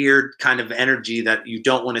that weird kind of energy that you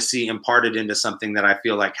don't want to see imparted into something that I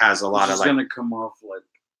feel like has a lot of like. It's going to come off like,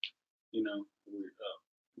 you know,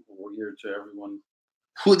 weird to everyone.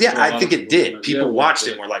 Well, yeah, I think it did. People watched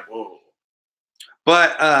it and were like, whoa.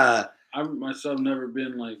 But I've myself never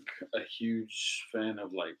been like a huge fan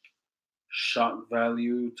of like shock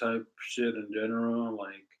value type shit in general.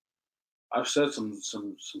 Like I've said some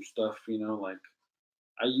stuff, you know, like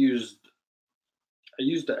I used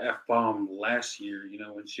the F-bomb last year, you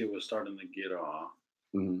know, when shit was starting to get off.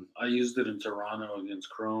 Mm-hmm. I used it in Toronto against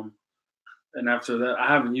Chrome. And after that, I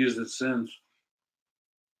haven't used it since.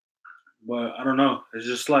 But I don't know. It's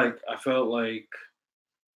just like, I felt like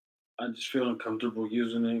I just feel uncomfortable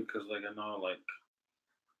using it because, like, I know, like,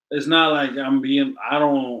 it's not like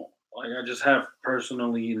I just have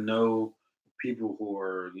personally know people who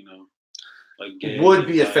are, you know, like gay, would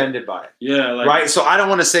be offended by it. Yeah. Like, right. So I don't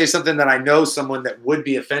want to say something that I know someone that would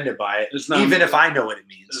be offended by it, even if I know what it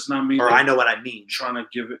means. It's not me. Or I know what I mean. Trying to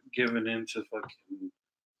give it into fucking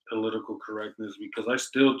political correctness because I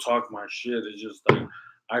still talk my shit. It's just like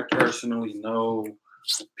I personally know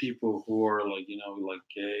people who are like, you know, like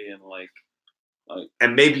gay and like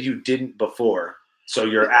and maybe you didn't before. So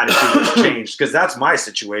your attitude has changed, because that's my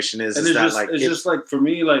situation. Is that just, like it's just like for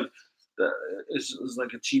me, like it's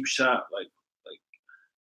like a cheap shot, like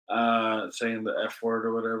saying the F word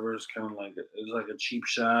or whatever is kind of like it's like a cheap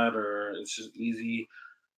shot, or it's just easy.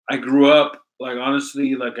 I grew up like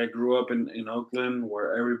honestly, like I grew up in Oakland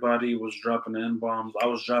where everybody was dropping N-bombs. I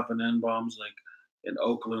was dropping N-bombs like in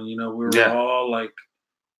Oakland. You know, we were all like.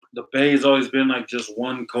 The Bay's always been like just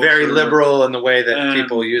one culture. Very liberal in the way that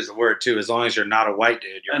people use the word too. As long as you're not a white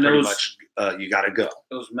dude, you're pretty much you got to go.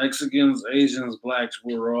 Those Mexicans, Asians, blacks,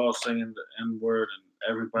 we were all saying the N word,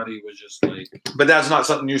 and everybody was just like. But that's not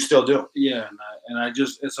something you still do. Yeah, and I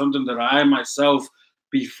just it's something that I myself,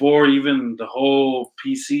 before even the whole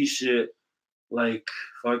PC shit, like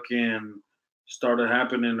fucking started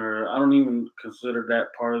happening, or I don't even consider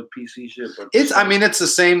that part of PC shit. But it's, I mean, it's the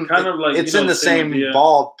same. Kind of like it's in the same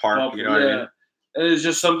ballpark. You know what I mean? And it's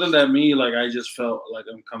just something that me, like, I just felt like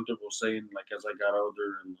uncomfortable saying, like, as I got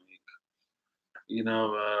older, and like, you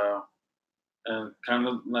know, and kind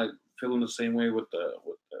of like feeling the same way with the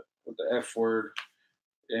F word,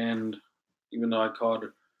 and even though I called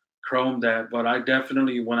Chrome that, but I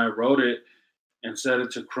definitely when I wrote it and said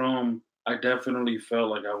it to Chrome. I definitely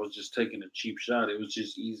felt like I was just taking a cheap shot. It was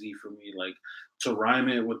just easy for me, like, to rhyme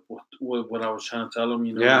it with what I was trying to tell him,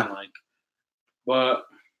 you know. Yeah. And, like, but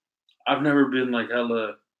I've never been like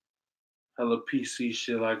hella PC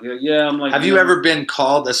shit like that. Yeah, I'm like. Have you ever been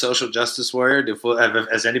called a social justice warrior?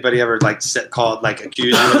 Has anybody ever like accused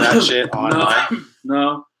you of that shit online?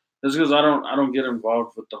 No, it's because I don't get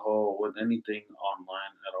involved with anything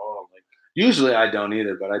online at all. Like usually I don't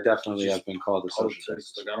either, but I definitely have been called a social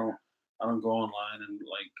justice. Like I don't go online and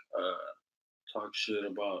like talk shit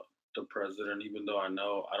about the president, even though I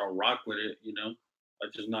know I don't rock with it. You know,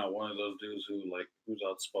 I'm just not one of those dudes who's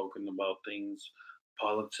outspoken about things,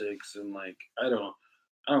 politics, and like I don't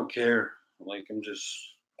I don't care. Like I'm just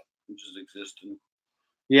existing.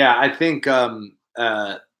 Yeah, I think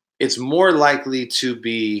it's more likely to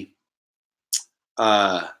be.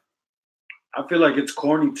 I feel like it's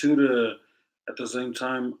corny too. At the same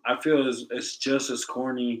time, I feel it's just as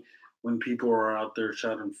corny when people are out there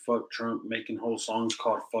shouting "fuck Trump," making whole songs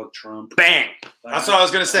called "fuck Trump." Bang! Like, That's what I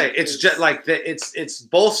was gonna say. It's just like it's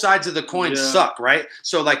both sides of the coin suck, right?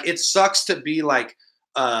 So like it sucks to be like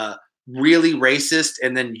really racist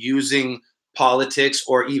and then using politics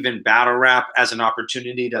or even battle rap as an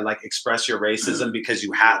opportunity to like express your racism because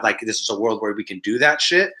you have like this is a world where we can do that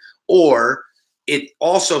shit. Or it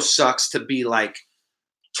also sucks to be like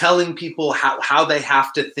telling people how they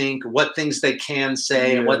have to think, what things they can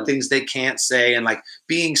say and what things they can't say, and like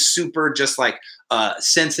being super just like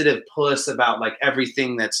sensitive puss about like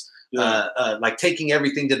everything that's like taking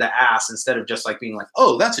everything to the ass instead of just like being like,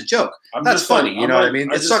 oh, that's a joke. That's funny. Like, you know what I mean?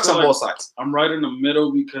 It sucks on both sides. I'm right in the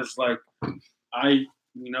middle because like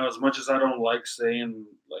as much as I don't like saying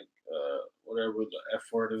like whatever the F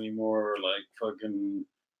word anymore, or like fucking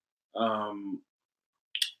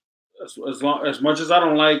as much as I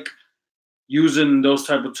don't like using those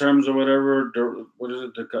type of terms or whatever, what is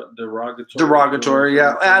it? Derogatory.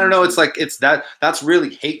 Yeah. I don't know. It's like that's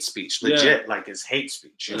really hate speech. Legit, like it's hate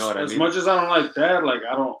speech. You know what I mean? As much as I don't like that, like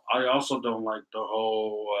I also don't like the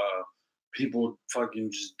whole people fucking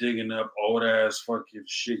just digging up old ass fucking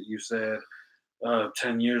shit you said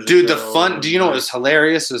 10 years ago. Dude, the fun. Do you know what was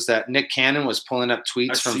hilarious was that Nick Cannon was pulling up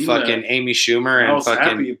tweets from fucking Amy Schumer and I was fucking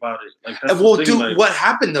happy about it. Like, that's well, the thing, dude, like, what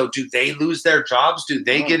happened though? Do they lose their jobs? Do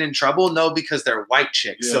they get in trouble? No, because they're white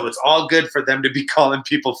chicks. So it's all good for them to be calling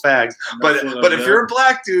people fags. But if you're a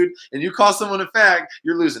black dude and you call someone a fag,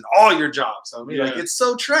 you're losing all your jobs. I mean, like it's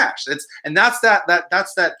so trash. That's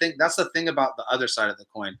that thing. That's the thing about the other side of the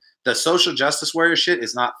coin. The social justice warrior shit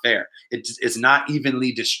is not fair. It's not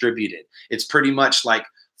evenly distributed. It's pretty much like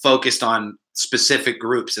focused on specific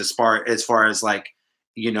groups as far as like,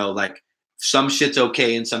 you know, like some shit's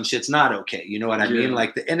okay and some shit's not okay. You know what I mean?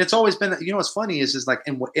 Like, and it's always been, you know, what's funny is like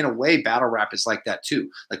in a way, battle rap is like that too.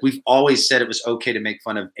 Like we've always said it was okay to make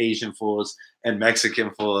fun of Asian fools and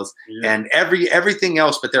Mexican fools and everything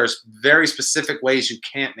else, but there's very specific ways you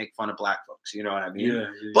can't make fun of black folks. You know what I mean?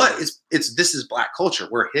 But this is black culture.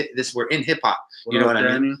 We're in hip hop. You know what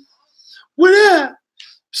I mean? What?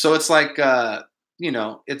 So it's like, you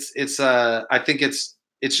know, it's I think it's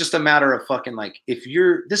just a matter of fucking like, this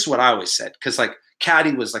is what I always said. Cause like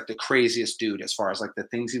Caddy was like the craziest dude as far as like the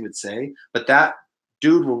things he would say, but that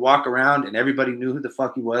dude would walk around and everybody knew who the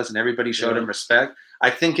fuck he was and everybody showed him respect. I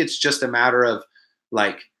think it's just a matter of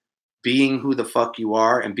like being who the fuck you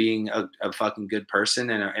are and being a fucking good person.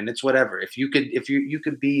 And it's whatever. If you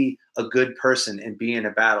could be a good person and be in a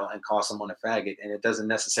battle and call someone a faggot, and it doesn't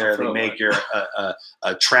necessarily make you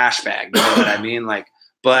a trash bag. You know what I mean? Like,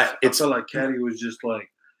 but I feel like Caddy was just like,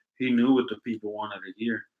 he knew what the people wanted to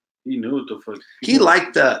hear. He knew what the fuck. He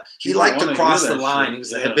liked to cross the line. Shit. He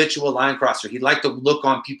was a habitual line crosser. He liked to look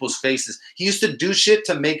on people's faces. He used to do shit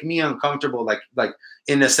to make me uncomfortable, like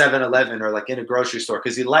in a 7-Eleven or like in a grocery store,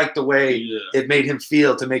 because he liked the way it made him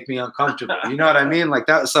feel to make me uncomfortable. You know what I mean? Like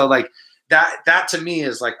that. So like that to me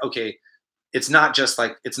is like, okay, it's not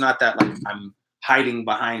that like I'm hiding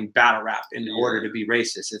behind battle rap in order to be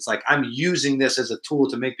racist. It's like I'm using this as a tool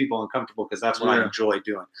to make people uncomfortable because that's what I enjoy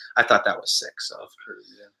doing. I thought that was sick. So,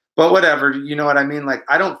 but whatever, you know what I mean? Like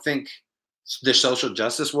I don't think the social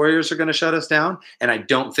justice warriors are going to shut us down, and I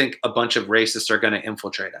don't think a bunch of racists are going to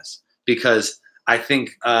infiltrate us, because I think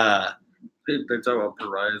they talk about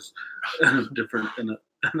pariahs different in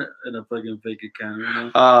a fucking fake account. You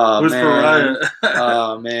know? Oh, who's man. Pariah?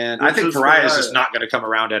 Oh man, I think Pariah is just not going to come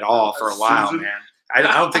around at all for a while, man. I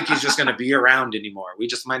don't think he's just going to be around anymore. We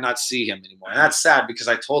just might not see him anymore. And that's sad, because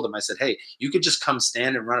I told him, I said, hey, you could just come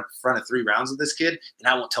stand and run up in front of 3 rounds with this kid, and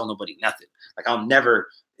I won't tell nobody nothing. Like, I'll never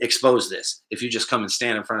expose this if you just come and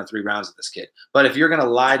stand in front of 3 rounds with this kid. But if you're going to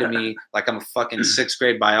lie to me like I'm a fucking 6th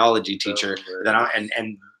grade biology teacher, then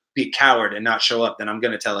and be a coward and not show up, then I'm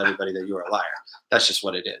going to tell everybody that you're a liar. That's just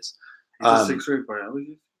what it is. He's a 6th grade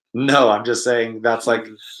biology? No, I'm just saying that's what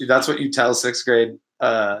you tell 6th grade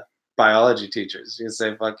biology teachers. You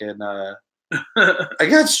say fucking I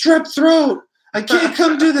got strep throat. I can't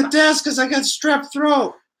come to the desk because I got strep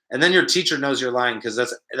throat. And then your teacher knows you're lying, because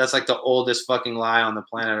that's like the oldest fucking lie on the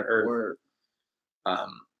planet Earth. All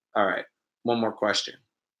right. One more question.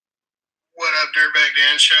 What up, Dirtbag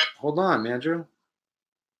Dan show? Hold on, Andrew.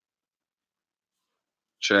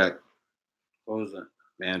 Check. What was that?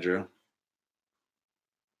 Andrew.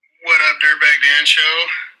 What up, Dirtbag Dan show?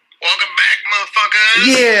 Welcome back, motherfuckers.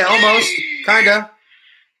 Yeah, almost. Kinda.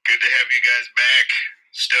 Good to have you guys back.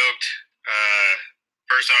 stoked.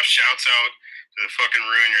 First off, shouts out to the fucking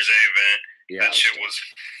Ruin Your Zay event. Yeah, that shit was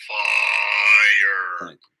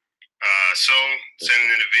fire. So,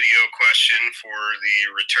 sending in a video question for the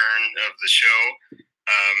return of the show.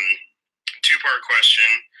 Two-part question.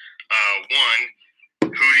 One,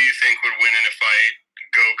 who do you think would win in a fight,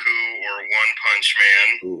 Goku or One Punch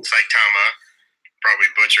Man? Ooh. Saitama.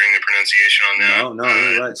 Probably butchering the pronunciation on that. No,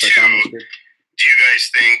 you're right. Saitama's good. Do you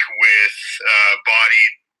guys think with Body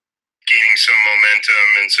gaining some momentum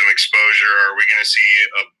and some exposure, are we going to see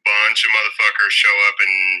a bunch of motherfuckers show up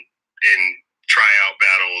in tryout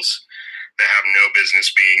battles that have no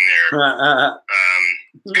business being there,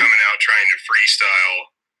 coming out trying to freestyle,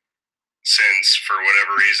 since for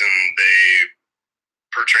whatever reason they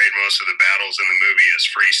portrayed most of the battles in the movie as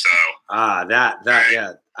freestyle? Right?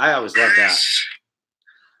 Yeah. I always love that.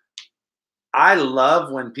 I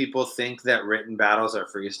love when people think that written battles are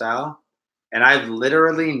freestyle. And I've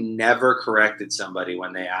literally never corrected somebody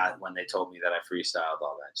when they told me that I freestyled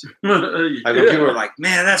all that shit. Like when people are like,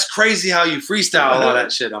 "Man, that's crazy how you freestyle all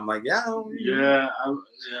that shit." I'm like, "Yeah,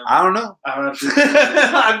 I don't know.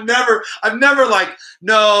 I've never like,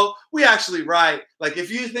 no, we actually write. Like,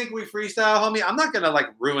 if you think we freestyle, homie, I'm not gonna like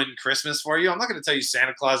ruin Christmas for you. I'm not gonna tell you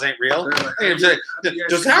Santa Claus ain't real. Like,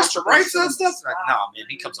 does Astor write that stuff? Like, no, man,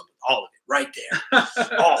 he comes up with all of it right there,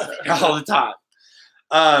 all the time.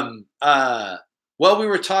 Well, we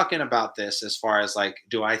were talking about this as far as like,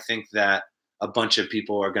 do I think that a bunch of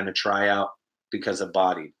people are going to try out because of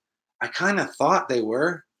Body? I kind of thought they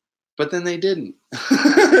were, but then they didn't.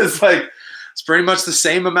 It's like, it's pretty much the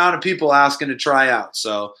same amount of people asking to try out.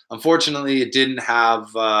 So unfortunately it didn't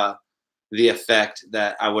have, the effect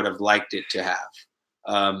that I would have liked it to have.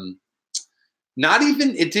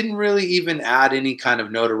 It didn't really even add any kind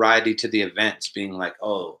of notoriety to the events, being like,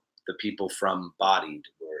 oh, the people from Bodied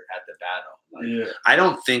were at the battle. Like, I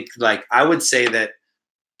don't think, like, I would say that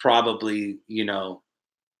probably,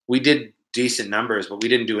 we did decent numbers, but we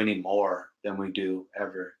didn't do any more than we do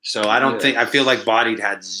ever. So I don't think, I feel like Bodied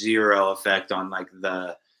had zero effect on like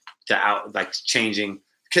changing.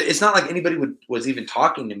 It's not like anybody was even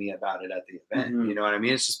talking to me about it at the event. Mm-hmm. You know what I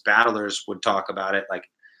mean? It's just battlers would talk about it, like,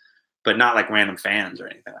 but not like random fans or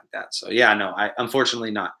anything like that. So yeah, no,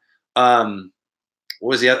 unfortunately not. What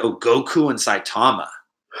was the other? Oh, Goku and Saitama.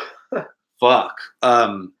 Fuck.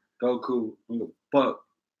 Goku. Fuck.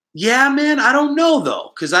 Yeah, man. I don't know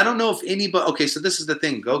though, because I don't know if anybody. Okay, so this is the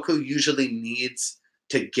thing. Goku usually needs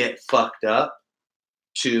to get fucked up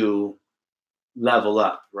to level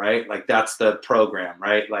up, right? Like that's the program,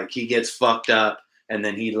 right? Like he gets fucked up and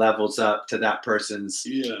then he levels up to that person's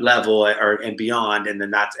level and beyond, and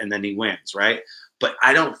then he wins, right? But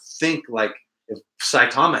I don't think like if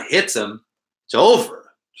Saitama hits him, it's over.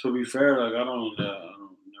 To be fair, like I don't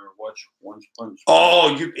never watch One Punch.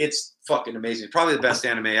 Oh, it's fucking amazing. Probably the best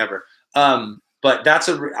anime ever. But that's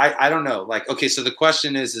I don't know. Like, okay, so the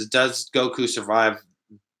question is does Goku survive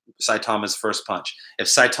Saitama's first punch? If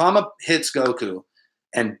Saitama hits Goku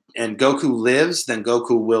and Goku lives, then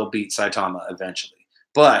Goku will beat Saitama eventually.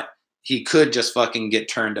 But he could just fucking get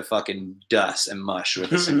turned to fucking dust and mush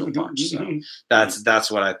with a single punch. So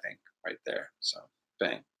that's what I think right there. So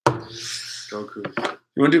bang. Goku.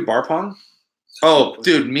 You want to do bar pong? Oh,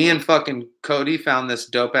 dude, me and fucking Cody found this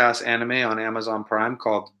dope ass anime on Amazon Prime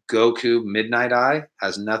called Goku Midnight Eye.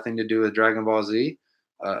 Has nothing to do with Dragon Ball Z.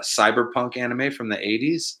 Cyberpunk anime from the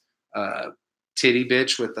 80s. Titty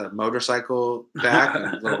bitch with a motorcycle back and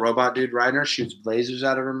a little robot dude riding her, shoots lasers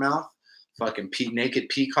out of her mouth. Fucking naked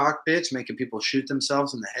peacock bitch making people shoot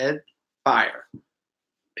themselves in the head. Fire.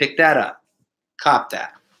 Pick that up. Cop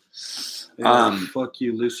that. Fuck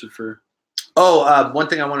you, Lucifer. Oh, one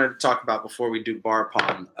thing I wanted to talk about before we do bar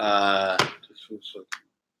pong.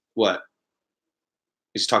 What?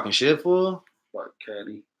 He's talking shit, fool? Fuck,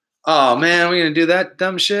 Caddy. Oh, man, we're going to do that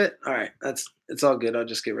dumb shit? All right, it's all good. I'll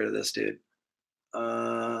just get rid of this, dude.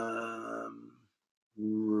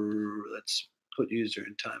 Let's put user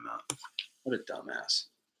in timeout. What a dumbass.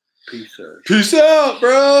 Peace out. Peace out,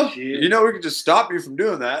 bro. Shit. You know we could just stop you from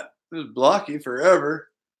doing that. Just block you forever.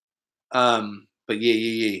 But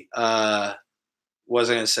yeah. What was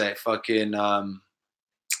I gonna say? Fucking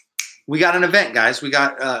we got an event, guys. We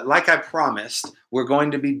got like I promised, we're going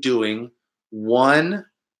to be doing one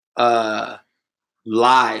live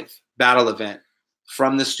battle event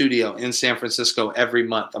from the studio in San Francisco every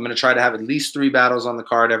month. I'm gonna try to have at least 3 battles on the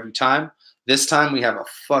card every time. This time we have a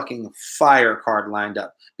fucking fire card lined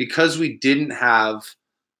up. Because we didn't have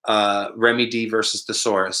Remy D versus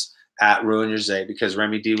Thesaurus at Ruin Your Zay because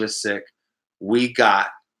Remy D was sick, we got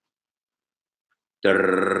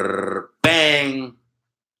bang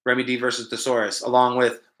Remy D versus Thesaurus, along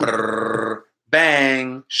with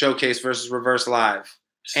Bang Showcase versus Reverse Live.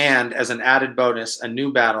 And as an added bonus, a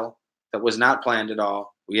new battle that was not planned at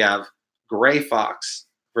all. We have Gray Fox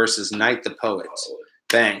versus Knight the Poet.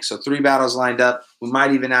 Bang. So 3 battles lined up. We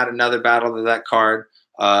might even add another battle to that card.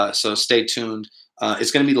 So stay tuned.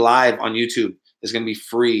 It's going to be live on YouTube. It's going to be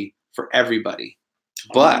free for everybody.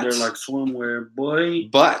 But they're like swimwear, boy.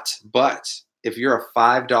 But if you're a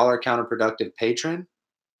 $5 counterproductive patron,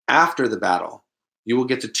 after the battle, you will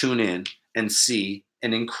get to tune in and see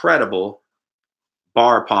an incredible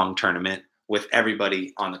bar pong tournament with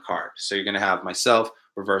everybody on the card. So you're going to have myself,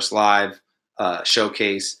 Reverse Live,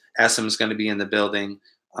 Showcase. Esem's going to be in the building.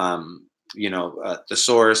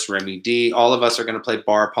 Thesaurus, Remy D. All of us are going to play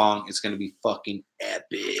bar pong. It's going to be fucking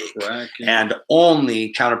epic. Cracking. And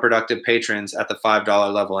only counterproductive patrons at the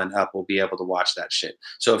 $5 level and up will be able to watch that shit.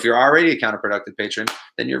 So if you're already a counterproductive patron,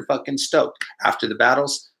 then you're fucking stoked. After the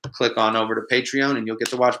battles, click on over to Patreon and you'll get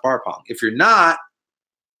to watch bar pong. If you're not,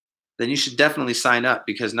 then you should definitely sign up,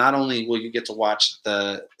 because not only will you get to watch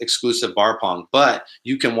the exclusive bar pong, but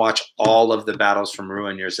you can watch all of the battles from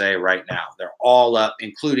Ruin Your Zay right now. They're all up,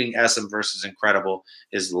 including Esem versus Incredible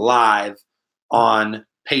is live on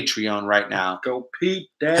Patreon right now. Go peep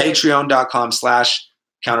that.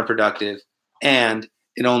 Patreon.com/counterproductive. And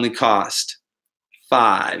it only cost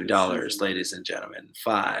 $5, ladies and gentlemen.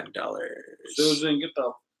 $5. Susan, get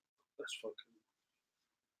the... That's fucking...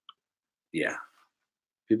 Yeah.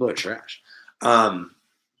 People are trash.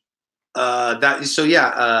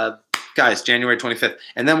 Guys, January 25th.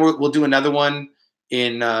 And then we'll do another one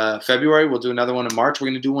in February. We'll do another one in March. We're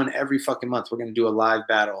going to do one every fucking month. We're going to do a live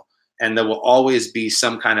battle. And there will always be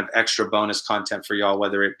some kind of extra bonus content for y'all,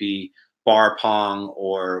 whether it be bar pong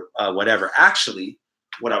or whatever. Actually,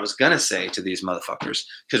 what I was going to say to these motherfuckers,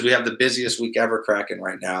 because we have the busiest week ever cracking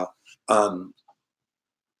right now.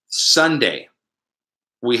 Sunday,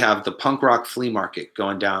 we have the punk rock flea market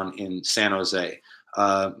going down in San Jose.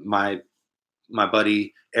 My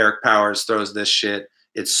buddy Eric Powers throws this shit.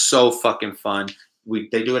 It's so fucking fun.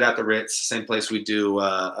 They do it at the Ritz, same place we do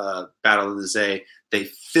Battle of the Zay. They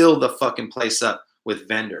fill the fucking place up with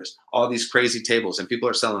vendors, all these crazy tables, and people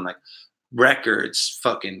are selling like records,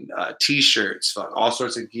 fucking t-shirts, all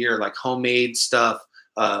sorts of gear, like homemade stuff.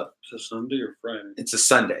 It's a Sunday or Friday? It's a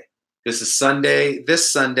Sunday. This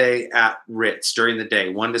Sunday at Ritz during the day,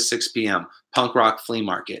 1 to 6 p.m., punk rock flea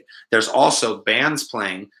market. There's also bands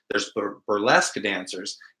playing. There's burlesque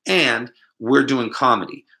dancers, and we're doing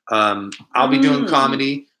comedy. I'll be doing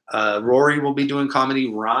comedy. Rory will be doing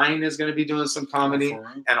comedy. Ryan is going to be doing some comedy,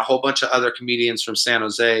 and a whole bunch of other comedians from San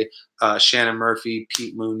Jose, Shannon Murphy,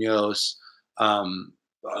 Pete Munoz.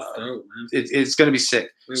 It's going to be sick.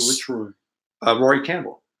 Wait, which Rory? Rory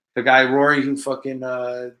Campbell. The guy, Rory, who fucking...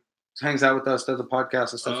 hangs out with us, does the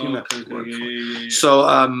podcast and stuff. So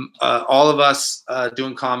all of us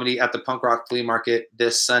doing comedy at the punk rock flea market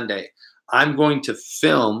this Sunday. I'm going to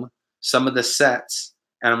film some of the sets,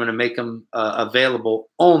 and I'm going to make them available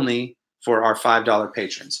only for our $5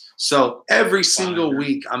 patrons. So every single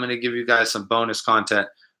week, I'm going to give you guys some bonus content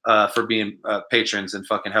for being patrons and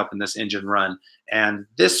fucking helping this engine run. And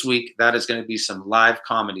this week, that is going to be some live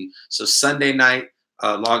comedy. So Sunday night,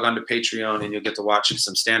 log on to Patreon and you'll get to watch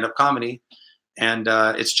some stand-up comedy. And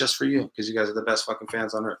it's just for you, because you guys are the best fucking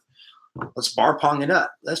fans on earth. Let's bar pong it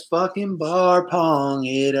up. Let's fucking bar pong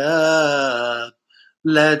it up.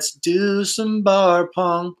 Let's do some bar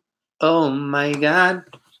pong. Oh my God.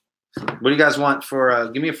 What do you guys want for,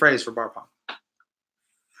 give me a phrase for bar pong.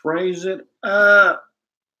 Phrase it up.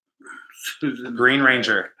 Green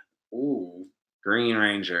Ranger. Ooh. Green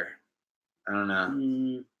Ranger. I don't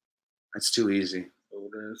know. That's too easy.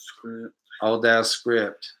 Old ass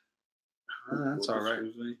script. Oh, that's all right.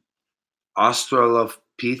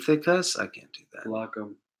 Australopithecus? I can't do that. Lock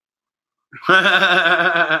 'em.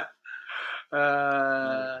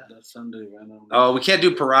 That's Sunday, man. Oh, we can't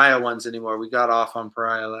do pariah ones anymore. We got off on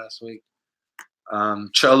pariah last week.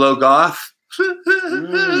 Cholo Goth.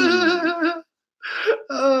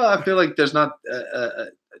 Oh, I feel like there's not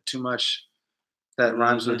too much that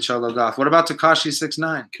rhymes with Cholo Goth. What about Tekashi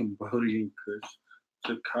 6ix9ine? Cambodian Kush.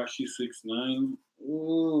 Tekashi 6ix9ine.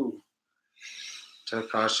 Ooh.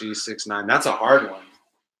 Tekashi 6ix9ine. That's a hard one.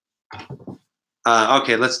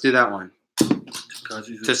 Okay, let's do that one.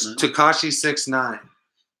 Tekashi 6ix9ine.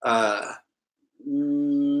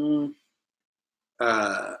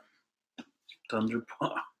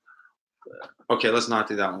 Thunderpop. Okay, let's not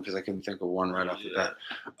do that one because I couldn't think of one right off the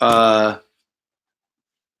bat.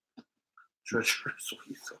 Treacherous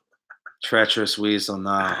Weasel. Treacherous Weasel.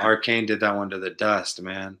 Nah, Arcane did that one to the dust,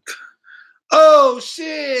 man. Oh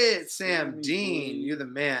shit, Sam Dean, you're the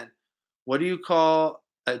man. What do you call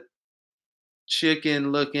a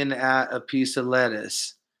chicken looking at a piece of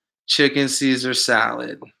lettuce? Chicken Caesar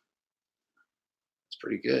salad. It's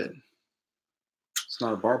pretty good. It's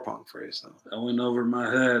not a bar pong phrase though. That went over my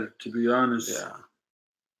head, to be honest. Yeah.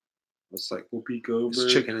 It's like We'll peek over. it's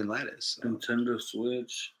chicken and lettuce. So. Nintendo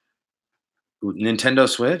Switch. Ooh, Nintendo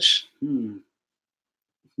Switch? No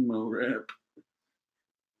rap.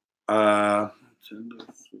 Nintendo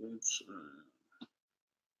Switch.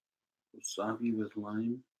 Wasabi with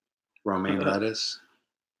lime. Romaine lettuce.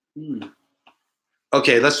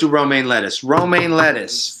 Okay, let's do romaine lettuce. Romaine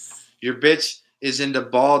lettuce. Your bitch is into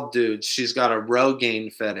bald dudes. She's got a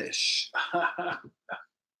Rogaine fetish.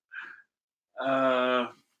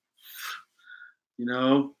 You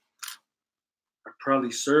know, I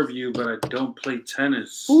probably serve you, but I don't play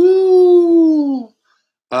tennis. Ooh.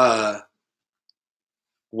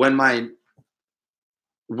 When my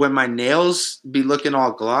nails be looking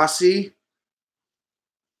all glossy,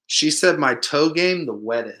 she said my toe game the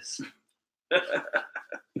wettest.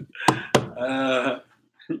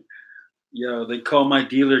 Yo, they call my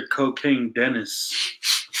dealer Cocaine Dennis.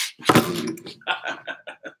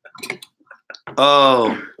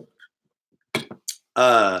 Oh.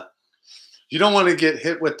 You don't want to get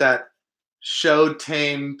hit with that show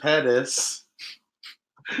tame pedis.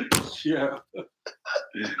 Yeah.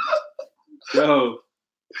 Yo.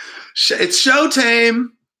 It's show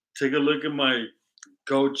tame. Take a look at my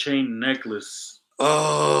gold chain necklace.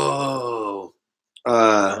 Oh.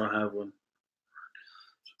 I don't have one.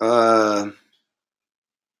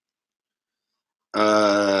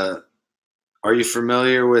 Are you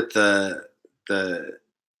familiar with the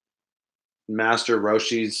Master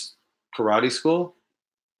Roshi's karate school?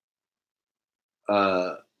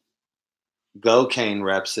 Go Kane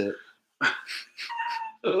reps it.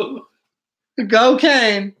 Go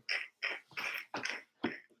Kane.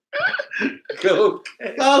 Go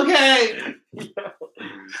Kane.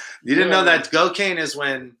 You didn't know that Go Kane is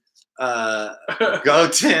when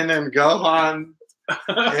Goten and Gohan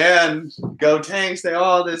and Gotenks, they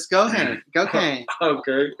all this Go Kane. Okay.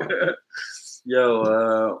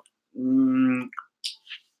 Yo,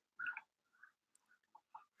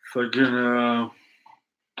 fucking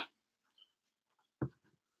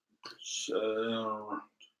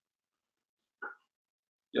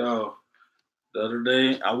yo, the other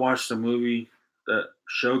day I watched a movie that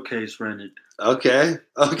Showcase rented. Okay.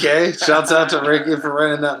 Shouts out to Ricky for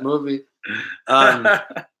renting that movie. I'm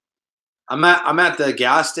at the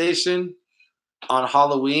gas station on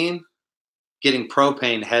Halloween getting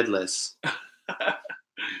propane headless.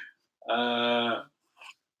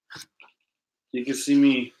 You can see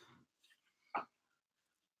me.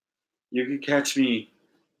 You can catch me.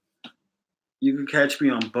 You can catch me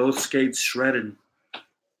on both skates shredding.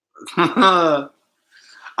 I'll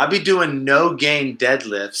be doing no gain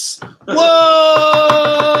deadlifts.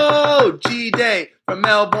 Whoa! G-Day from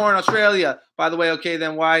Melbourne, Australia. By the way, okay,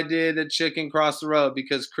 then why did a chicken cross the road?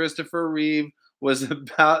 Because Christopher Reeve was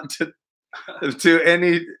about to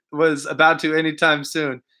anytime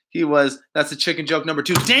soon. He was. That's a chicken joke number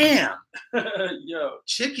 2. Damn. Yo,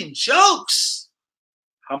 chicken jokes.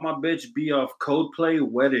 How my bitch be off Coldplay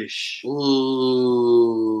Wettish?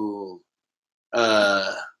 Ooh.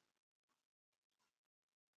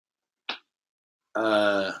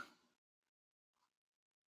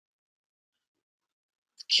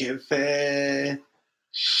 Kife,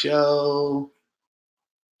 show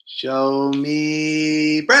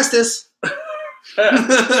me breastus.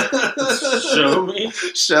 Show me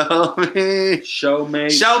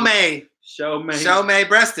breastus. Show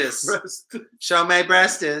me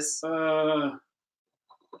breastus.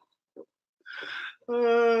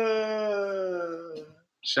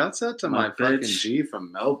 Shouts out to my fucking G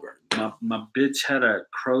from Melbourne. My bitch had a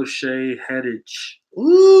crochet headage.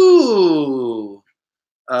 Ooh.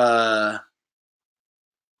 Oh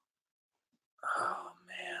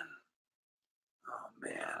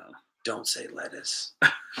man. Don't say lettuce.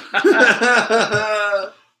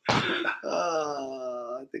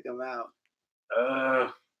 Oh, I think I'm out.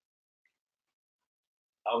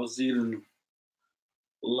 I was eating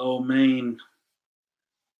lo mein.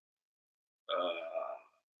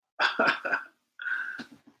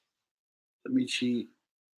 Let me cheat.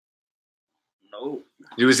 Nope.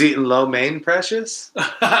 You was eating lo mein, Precious? They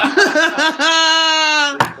call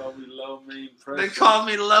me lo mein Precious. They call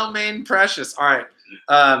me lo mein Precious. All right.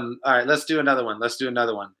 Let's do another one. Yeah,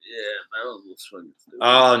 that was fun.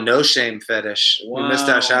 Oh, no shame fetish. Wow. We missed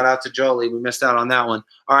out. Shout out to Jolie. We missed out on that one.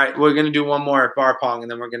 All right, we're gonna do one more bar pong,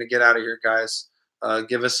 and then we're gonna get out of here, guys.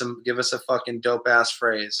 Give us a fucking dope ass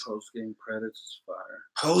phrase. Post game credits is fire.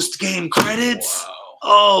 Post game credits. Wow.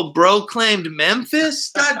 Oh, bro claimed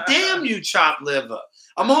Memphis. God damn you, chop liver.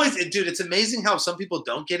 I'm always, dude. It's amazing how some people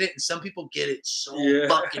don't get it and some people get it so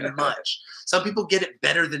fucking much. Some people get it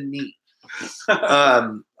better than me.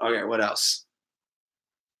 Okay, what else?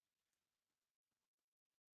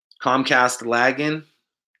 Comcast lagging.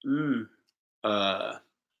 Ruin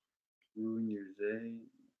your day.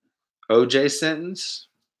 OJ sentence.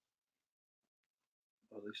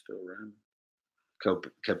 Oh, they still run.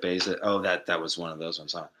 Cabeza. Oh, that was one of those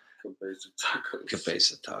ones, huh? Cabeza tacos.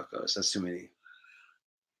 Cabeza tacos. That's too many.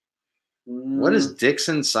 What is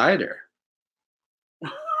Dixon cider?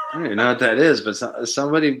 I don't even know what that is, but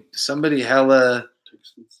somebody hella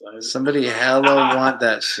want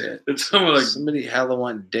that shit. It's somebody hella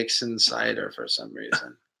want Dixon cider for some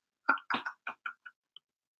reason.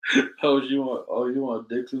 Oh, you want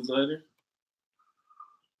Dixon cider?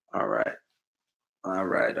 All right.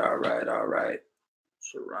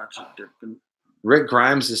 Sriracha dipping. Rick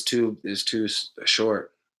Grimes is too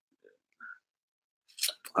short.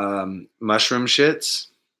 Mushroom shits.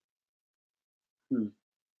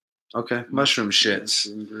 Okay, mushroom shits.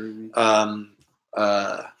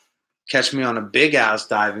 Catch me on a big ass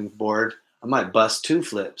diving board. I might bust 2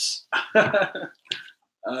 flips. I'm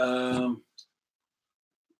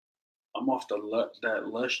off that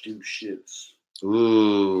Lush Juice shits.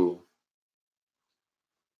 Ooh.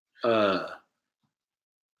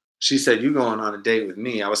 She said, "You going on a date with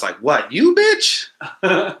me?" I was like, "What, you bitch?"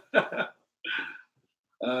 I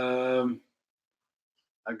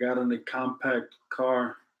got in a compact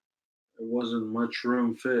car. It wasn't much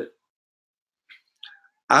room fit.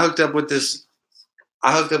 I hooked up with this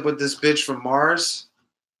bitch from Mars.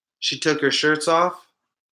 She took her shirts off.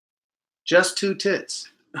 Just 2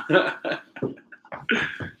 tits.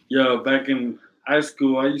 Yo, back in high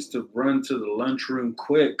school, I used to run to the lunchroom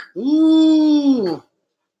quick. Ooh.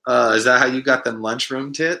 Is that how you got them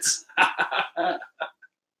lunchroom tits?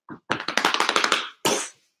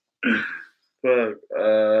 Fuck.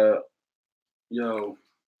 Yo,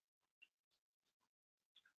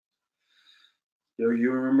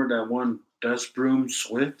 you remember that one Dust Broom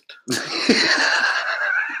Swift?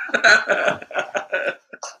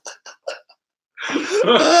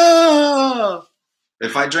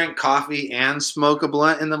 If I drink coffee and smoke a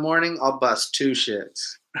blunt in the morning, I'll bust 2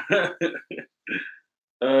 shits.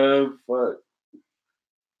 Fuck.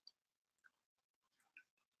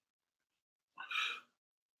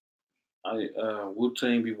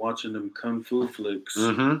 Wu-Tang be watching them kung fu flicks.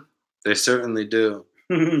 Mm-hmm. They certainly do.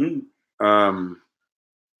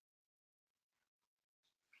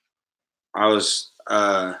 I was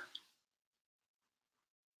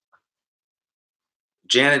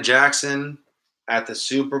Janet Jackson at the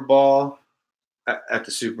Super Bowl.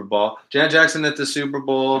 Janet Jackson at the Super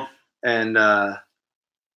Bowl and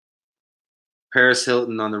Paris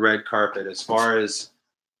Hilton on the red carpet. As far as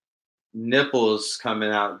nipples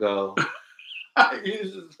coming out go,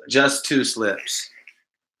 just 2 slips.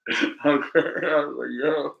 I was like,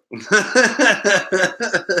 yo.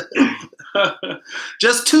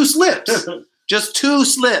 Just 2 slips. Just 2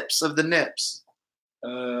 slips of the nips.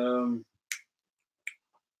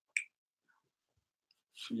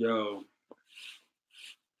 Yo.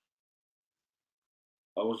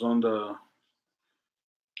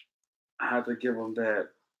 I had to give him that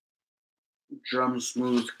drum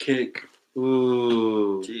smooth kick.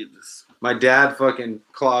 Ooh. Jesus. My dad fucking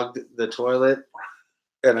clogged the toilet.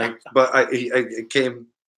 And it came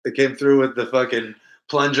through with the fucking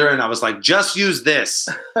plunger, and I was like, just use this.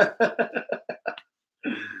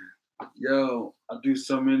 Yo, I do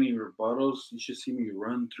so many rebuttals. You should see me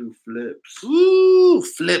run through flips. Ooh,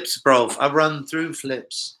 flips, bro. I run through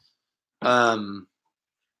flips. Do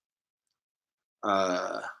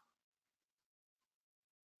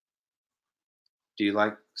you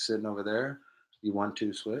like sitting over there? You want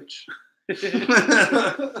to switch?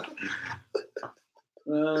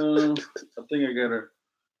 I think I got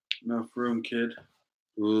enough room, kid.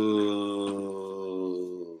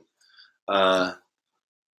 Ooh.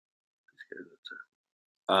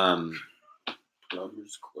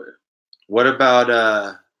 Lovers quit. What about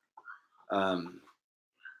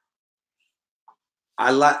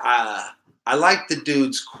I like the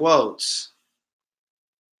dude's quotes,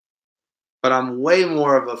 but I'm way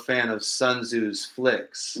more of a fan of Sun Tzu's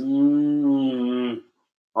flicks. All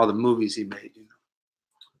the movies he made, you know.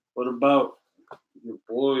 What about your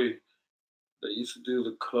boy that used to do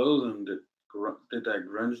the clothing? Did that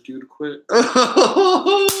grunge dude quit?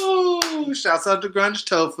 Oh, shouts out to Grunge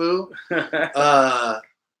Tofu.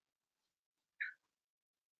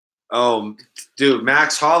 Oh, dude,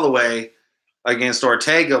 Max Holloway against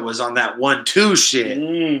Ortega was on that 1-2 shit.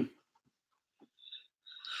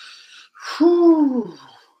 Whew.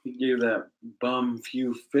 He gave that bum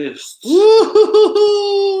few fists.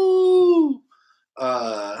 Woo-hoo-hoo-hoo.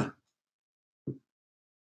 Are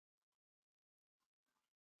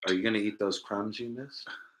you gonna eat those crumbs you missed?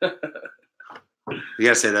 You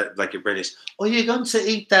gotta say that like you're British. Oh, you're going to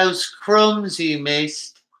eat those crumbs you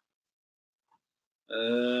missed.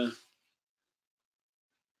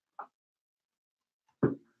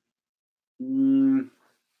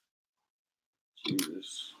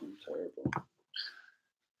 Jesus, I'm terrible.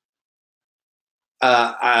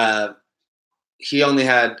 He only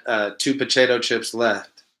had 2 potato chips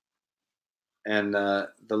left, and the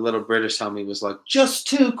little British homie was like, "Just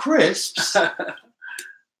 2 crisps."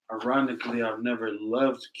 Ironically, I've never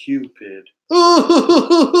loved Cupid. Ooh,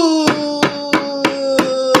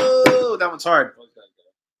 that one's hard.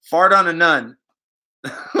 Fart on a nun.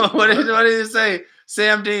 what did he say?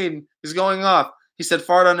 Sam Dean is going off. He said,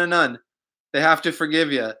 "Fart on a nun. They have to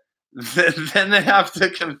forgive you. Then they have to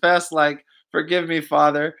confess, like, forgive me,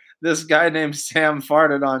 Father. This guy named Sam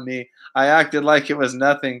farted on me. I acted like it was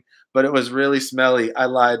nothing, but it was really smelly. I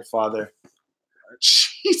lied, Father."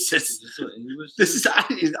 Jesus.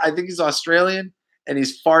 I think he's Australian, and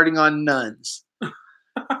he's farting on nuns.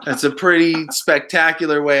 That's a pretty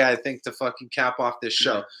spectacular way, I think, to fucking cap off this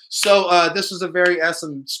show. So this was a very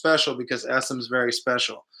Esem special because Esem's very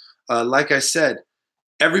special. Like I said,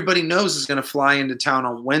 everybody knows is going to fly into town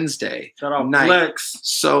on Wednesday Shout out night. Flex.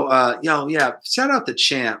 So, shout out the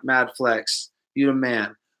champ, Mad Flex. You the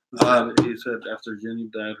man. He said after Jenny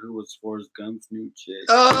died, who was Forrest Gump's new chick?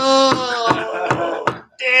 Oh,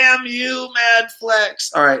 damn you, Mad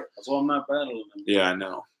Flex. All right. That's why I'm not battling him. Yeah, I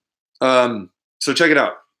know. So check it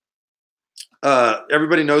out.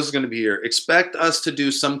 Everybody knows is going to be here. Expect us to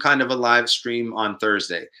do some kind of a live stream on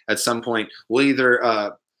Thursday at some point. We'll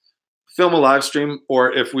either film a live stream,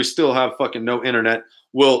 or if we still have fucking no internet,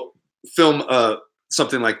 we'll film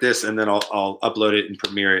something like this, and then I'll upload it and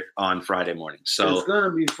premiere it on Friday morning. So it's gonna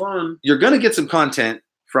be fun. You're gonna get some content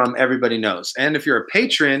from Everybody Knows, and if you're a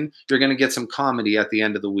patron, you're gonna get some comedy at the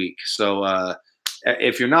end of the week. So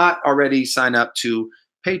if you're not already, sign up to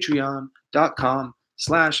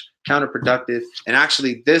patreon.com/counterproductive. And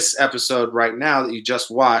actually, this episode right now that you just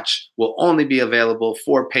watched will only be available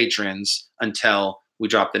for patrons until we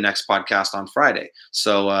drop the next podcast on Friday.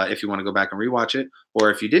 So if you want to go back and rewatch it, or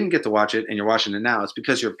if you didn't get to watch it and you're watching it now, it's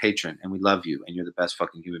because you're a patron and we love you and you're the best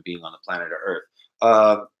fucking human being on the planet of Earth.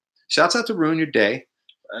 Shouts out to Ruin Your Day.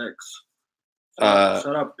 Thanks.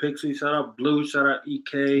 Shout out Pixie, shout out Blue, shout out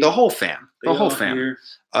EK. The whole fam. The whole fam. Here.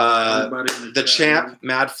 The champ,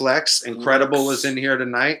 Mad Flex, Incredible is in here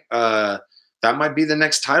tonight. That might be the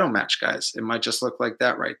next title match, guys. It might just look like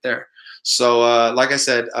that right there. So like I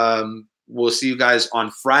said, we'll see you guys on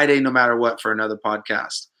Friday, no matter what, for another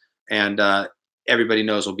podcast. And Everybody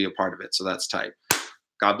Knows we'll be a part of it. So that's tight.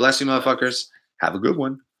 God bless you, motherfuckers. Have a good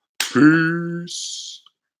one. Peace.